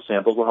handing out little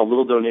samples. We'll have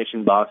little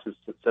donation boxes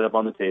set up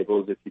on the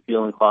tables. If you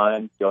feel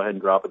inclined, go ahead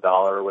and drop $1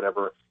 or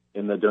whatever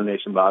in the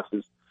donation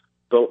boxes.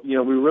 But, we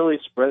really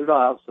spread it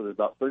out. So there's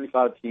about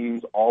 35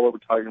 teams all over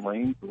Tiger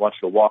Lane. We want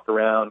you to walk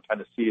around,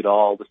 kind of see it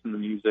all, listen to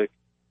music,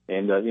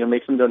 and,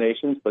 make some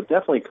donations. But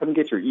definitely come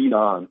get your eat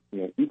on.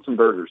 Eat some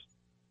burgers.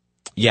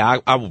 Yeah,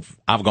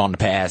 I've gone the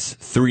past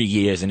 3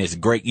 years, and it's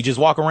great. You just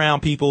walk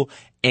around people,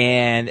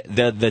 and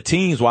the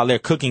teams, while they're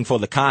cooking for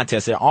the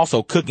contest, they're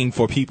also cooking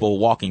for people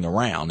walking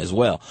around as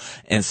well.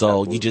 And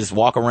so you just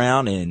walk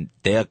around, and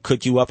they'll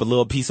cook you up a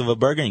little piece of a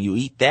burger, and you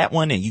eat that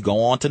one, and you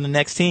go on to the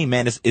next team.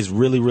 Man, it's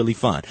really, really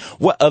fun.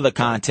 What other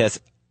contests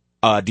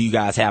do you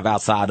guys have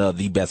outside of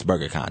the Best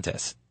Burger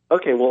Contest?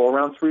 Okay, well,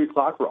 around 3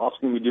 o'clock, we're also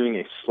going to be doing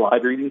a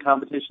slider eating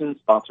competition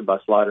sponsored by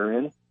Slider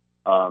Inn.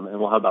 And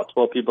we'll have about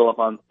 12 people up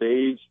on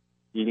stage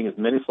eating as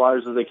many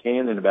sliders as they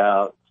can in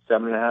about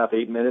 7.5,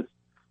 8 minutes.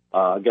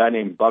 A guy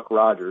named Buck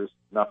Rogers,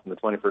 not from the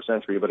 21st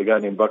century, but a guy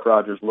named Buck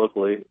Rogers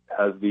locally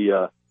is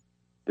the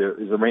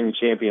reigning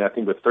champion, I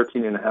think, with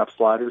 13.5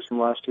 sliders from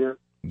last year.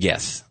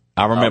 Yes,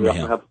 I remember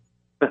him.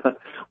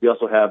 We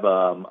also have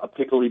a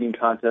pickle eating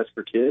contest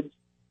for kids.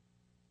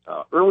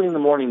 Early in the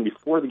morning,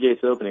 before the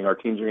gates opening, our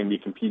teams are going to be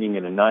competing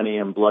in a 9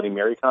 a.m. Bloody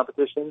Mary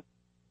competition.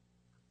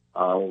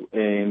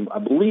 And I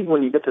believe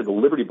when you get to the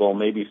Liberty Bowl,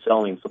 maybe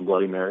selling some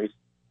Bloody Marys.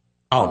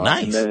 Oh,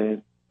 nice.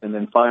 And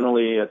then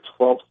finally at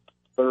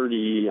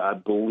 12:30, I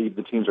believe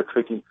the teams are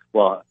cooking.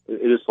 Well,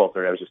 it is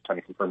 12:30. I was just kind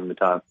of confirming the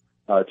time.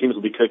 Teams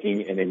will be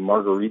cooking in a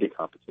margarita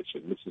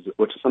competition, which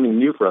is something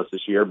new for us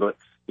this year. But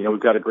we've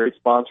got a great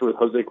sponsor with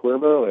Jose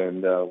Cuervo,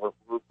 and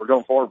we're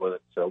going forward with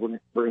it. So we're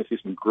going to see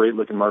some great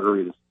looking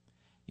margaritas.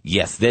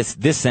 Yes,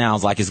 this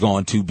sounds like it's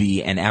going to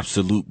be an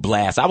absolute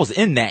blast. I was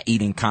in that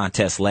eating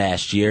contest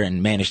last year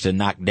and managed to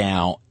knock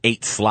down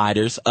 8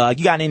 sliders.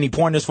 You got any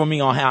pointers for me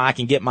on how I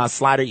can get my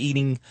slider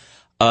eating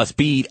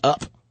speed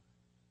up?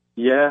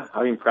 Yeah,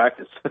 I mean,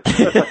 practice. But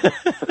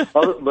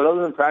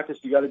other than practice,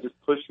 you got to just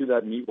push through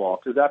that meat wall,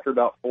 because after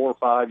about 4 or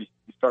 5, you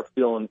start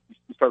feeling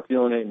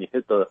it, and you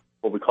hit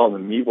what we call the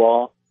meat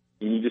wall,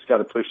 and you just got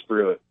to push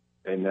through it.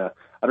 And I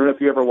don't know if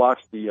you ever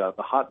watched the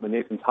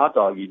Nathan's hot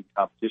dog eating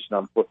competition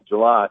on 4th of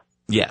July.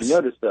 Yes. You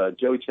noticed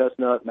Joey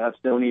Chestnut, Matt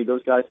Stoney,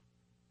 those guys,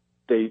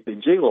 they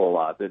jiggle a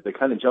lot. They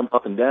kind of jump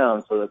up and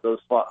down so that those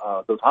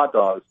hot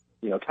dogs,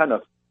 kind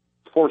of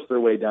force their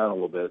way down a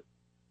little bit.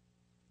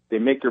 They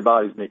make their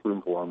bodies make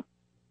room for them.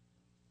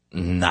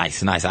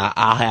 Nice.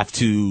 I'll have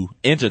to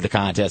enter the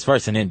contest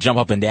first and then jump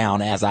up and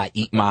down as I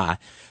eat my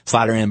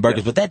Slider Inn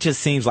burgers. Yeah. But that just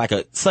seems like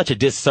such a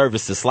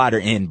disservice to Slider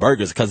Inn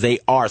burgers, because they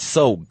are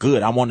so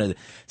good. I want to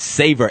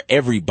savor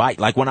every bite.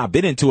 Like when I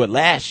bit into it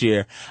last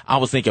year, I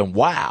was thinking,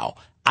 wow,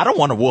 I don't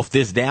want to wolf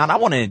this down. I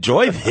want to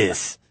enjoy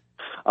this.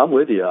 I'm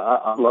with you.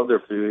 I love their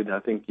food.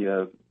 I think,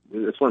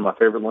 it's one of my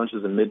favorite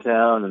lunches in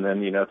Midtown. And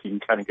then, if you can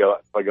kind of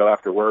if I go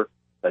after work,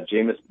 they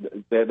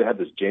had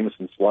this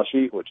Jameson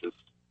slushy, which is,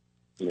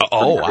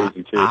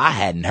 I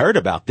hadn't heard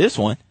about this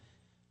one.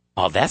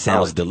 Oh, that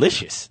sounds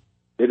delicious.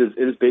 It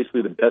is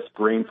basically the best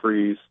brain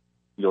freeze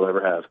you'll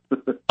ever have.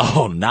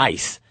 Oh,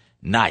 nice.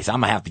 I'm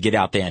going to have to get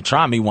out there and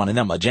try me one of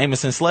them. A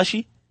Jameson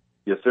slushy?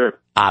 Yes, sir.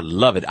 I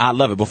love it.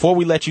 Before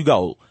we let you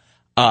go,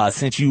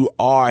 since you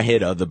are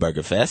head of the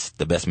Burger Fest,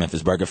 the Best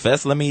Memphis Burger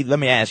Fest, let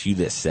me ask you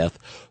this, Seth.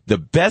 The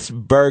best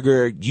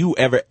burger you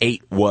ever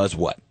ate was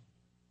what?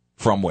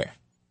 From where?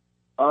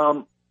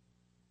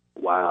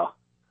 Wow.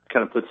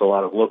 Kind of puts a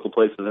lot of local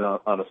places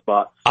on a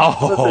spot.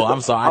 Oh,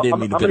 I'm sorry. I didn't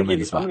mean to put them in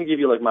the spot. I'm going to give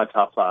you my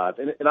top 5.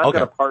 And I've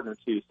got a partner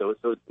too. So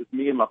it's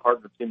me and my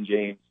partner, Tim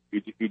James,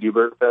 who do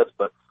Burger Fest.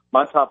 But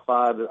my top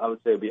 5, I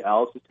would say, would be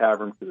Alice's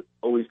Tavern, because it's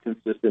always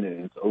consistent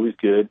and it's always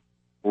good.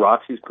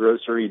 Roxy's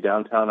Grocery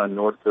downtown on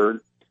North 3rd.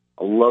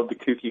 I love the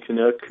Kooky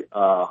Canuck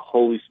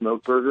Holy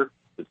Smoke Burger.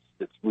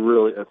 It's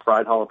really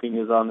fried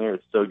jalapenos on there.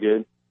 It's so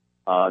good.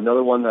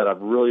 Another one that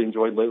I've really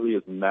enjoyed lately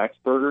is Max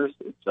Burgers.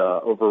 It's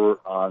over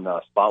on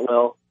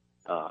Spotwell.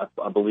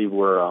 I believe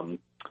where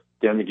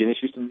Dan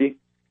McGinnis used to be.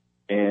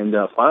 And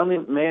finally,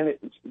 man,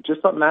 it's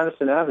just up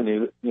Madison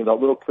Avenue, that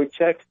little Quick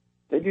Check.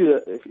 They do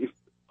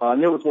I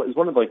know it's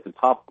one of the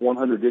top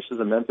 100 dishes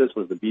in Memphis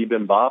was the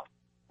bibimbap.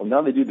 Well,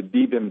 now they do the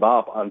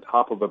bibimbap on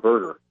top of a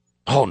burger.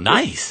 Oh,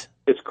 nice.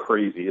 It's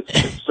crazy.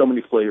 It's so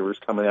many flavors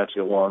coming at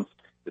you at once.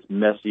 It's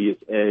messy.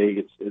 It's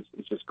egg.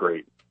 It's just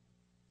great.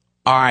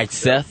 All right,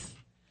 Seth.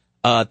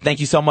 Thank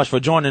you so much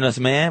for joining us,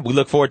 man. We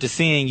look forward to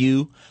seeing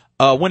you.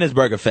 When is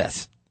Burger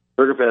Fest?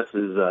 Burger Fest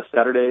is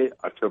Saturday,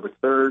 October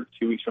 3rd,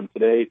 2 weeks from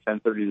today,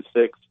 10:30 to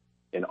 6.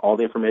 And all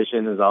the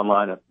information is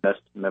online at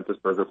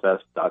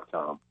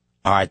bestmemphisburgerfest.com.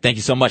 All right. Thank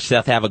you so much,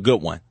 Seth. Have a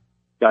good one.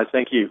 Guys,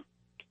 thank you.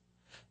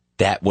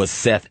 That was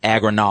Seth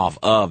Agranov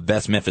of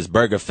Best Memphis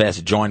Burger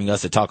Fest joining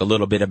us to talk a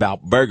little bit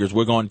about burgers.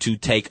 We're going to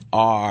take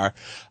our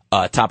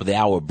top of the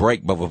hour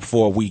break, but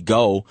before we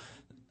go,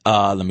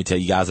 let me tell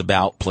you guys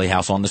about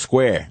Playhouse on the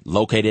Square.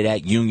 Located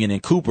at Union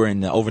and Cooper in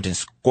the Overton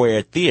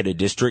Square Theater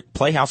District,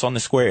 Playhouse on the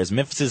Square is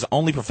Memphis's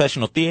only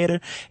professional theater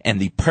and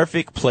the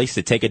perfect place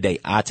to take a date.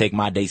 I take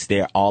my dates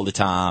there all the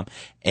time,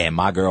 and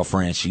my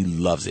girlfriend, she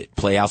loves it.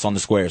 Playhouse on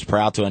the Square is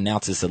proud to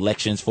announce its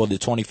selections for the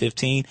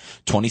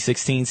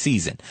 2015-2016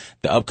 season.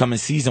 The upcoming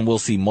season will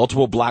see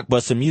multiple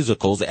blockbuster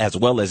musicals as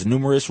well as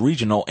numerous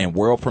regional and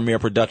world premiere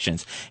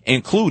productions,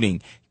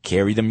 including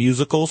Carrie the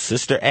Musical,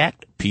 Sister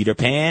Act, Peter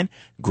Pan,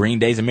 Green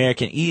Day's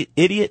American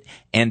Idiot,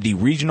 and the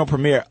regional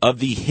premiere of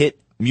the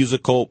hit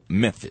musical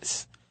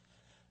Memphis.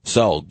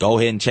 So go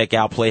ahead and check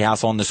out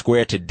Playhouse on the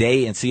Square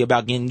today and see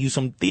about getting you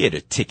some theater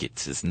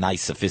tickets. It's a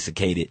nice,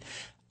 sophisticated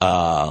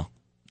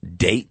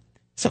date.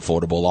 It's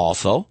affordable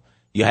also.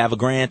 You have a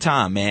grand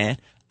time, man.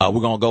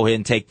 We're going to go ahead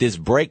and take this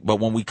break, but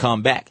when we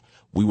come back,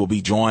 we will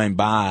be joined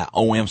by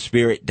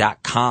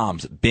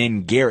omspirit.com's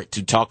Ben Garrett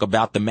to talk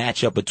about the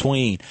matchup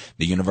between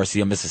the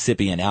University of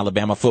Mississippi and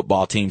Alabama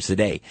football teams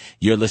today.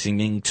 You're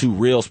listening to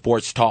Real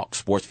Sports Talk,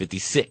 Sports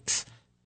 56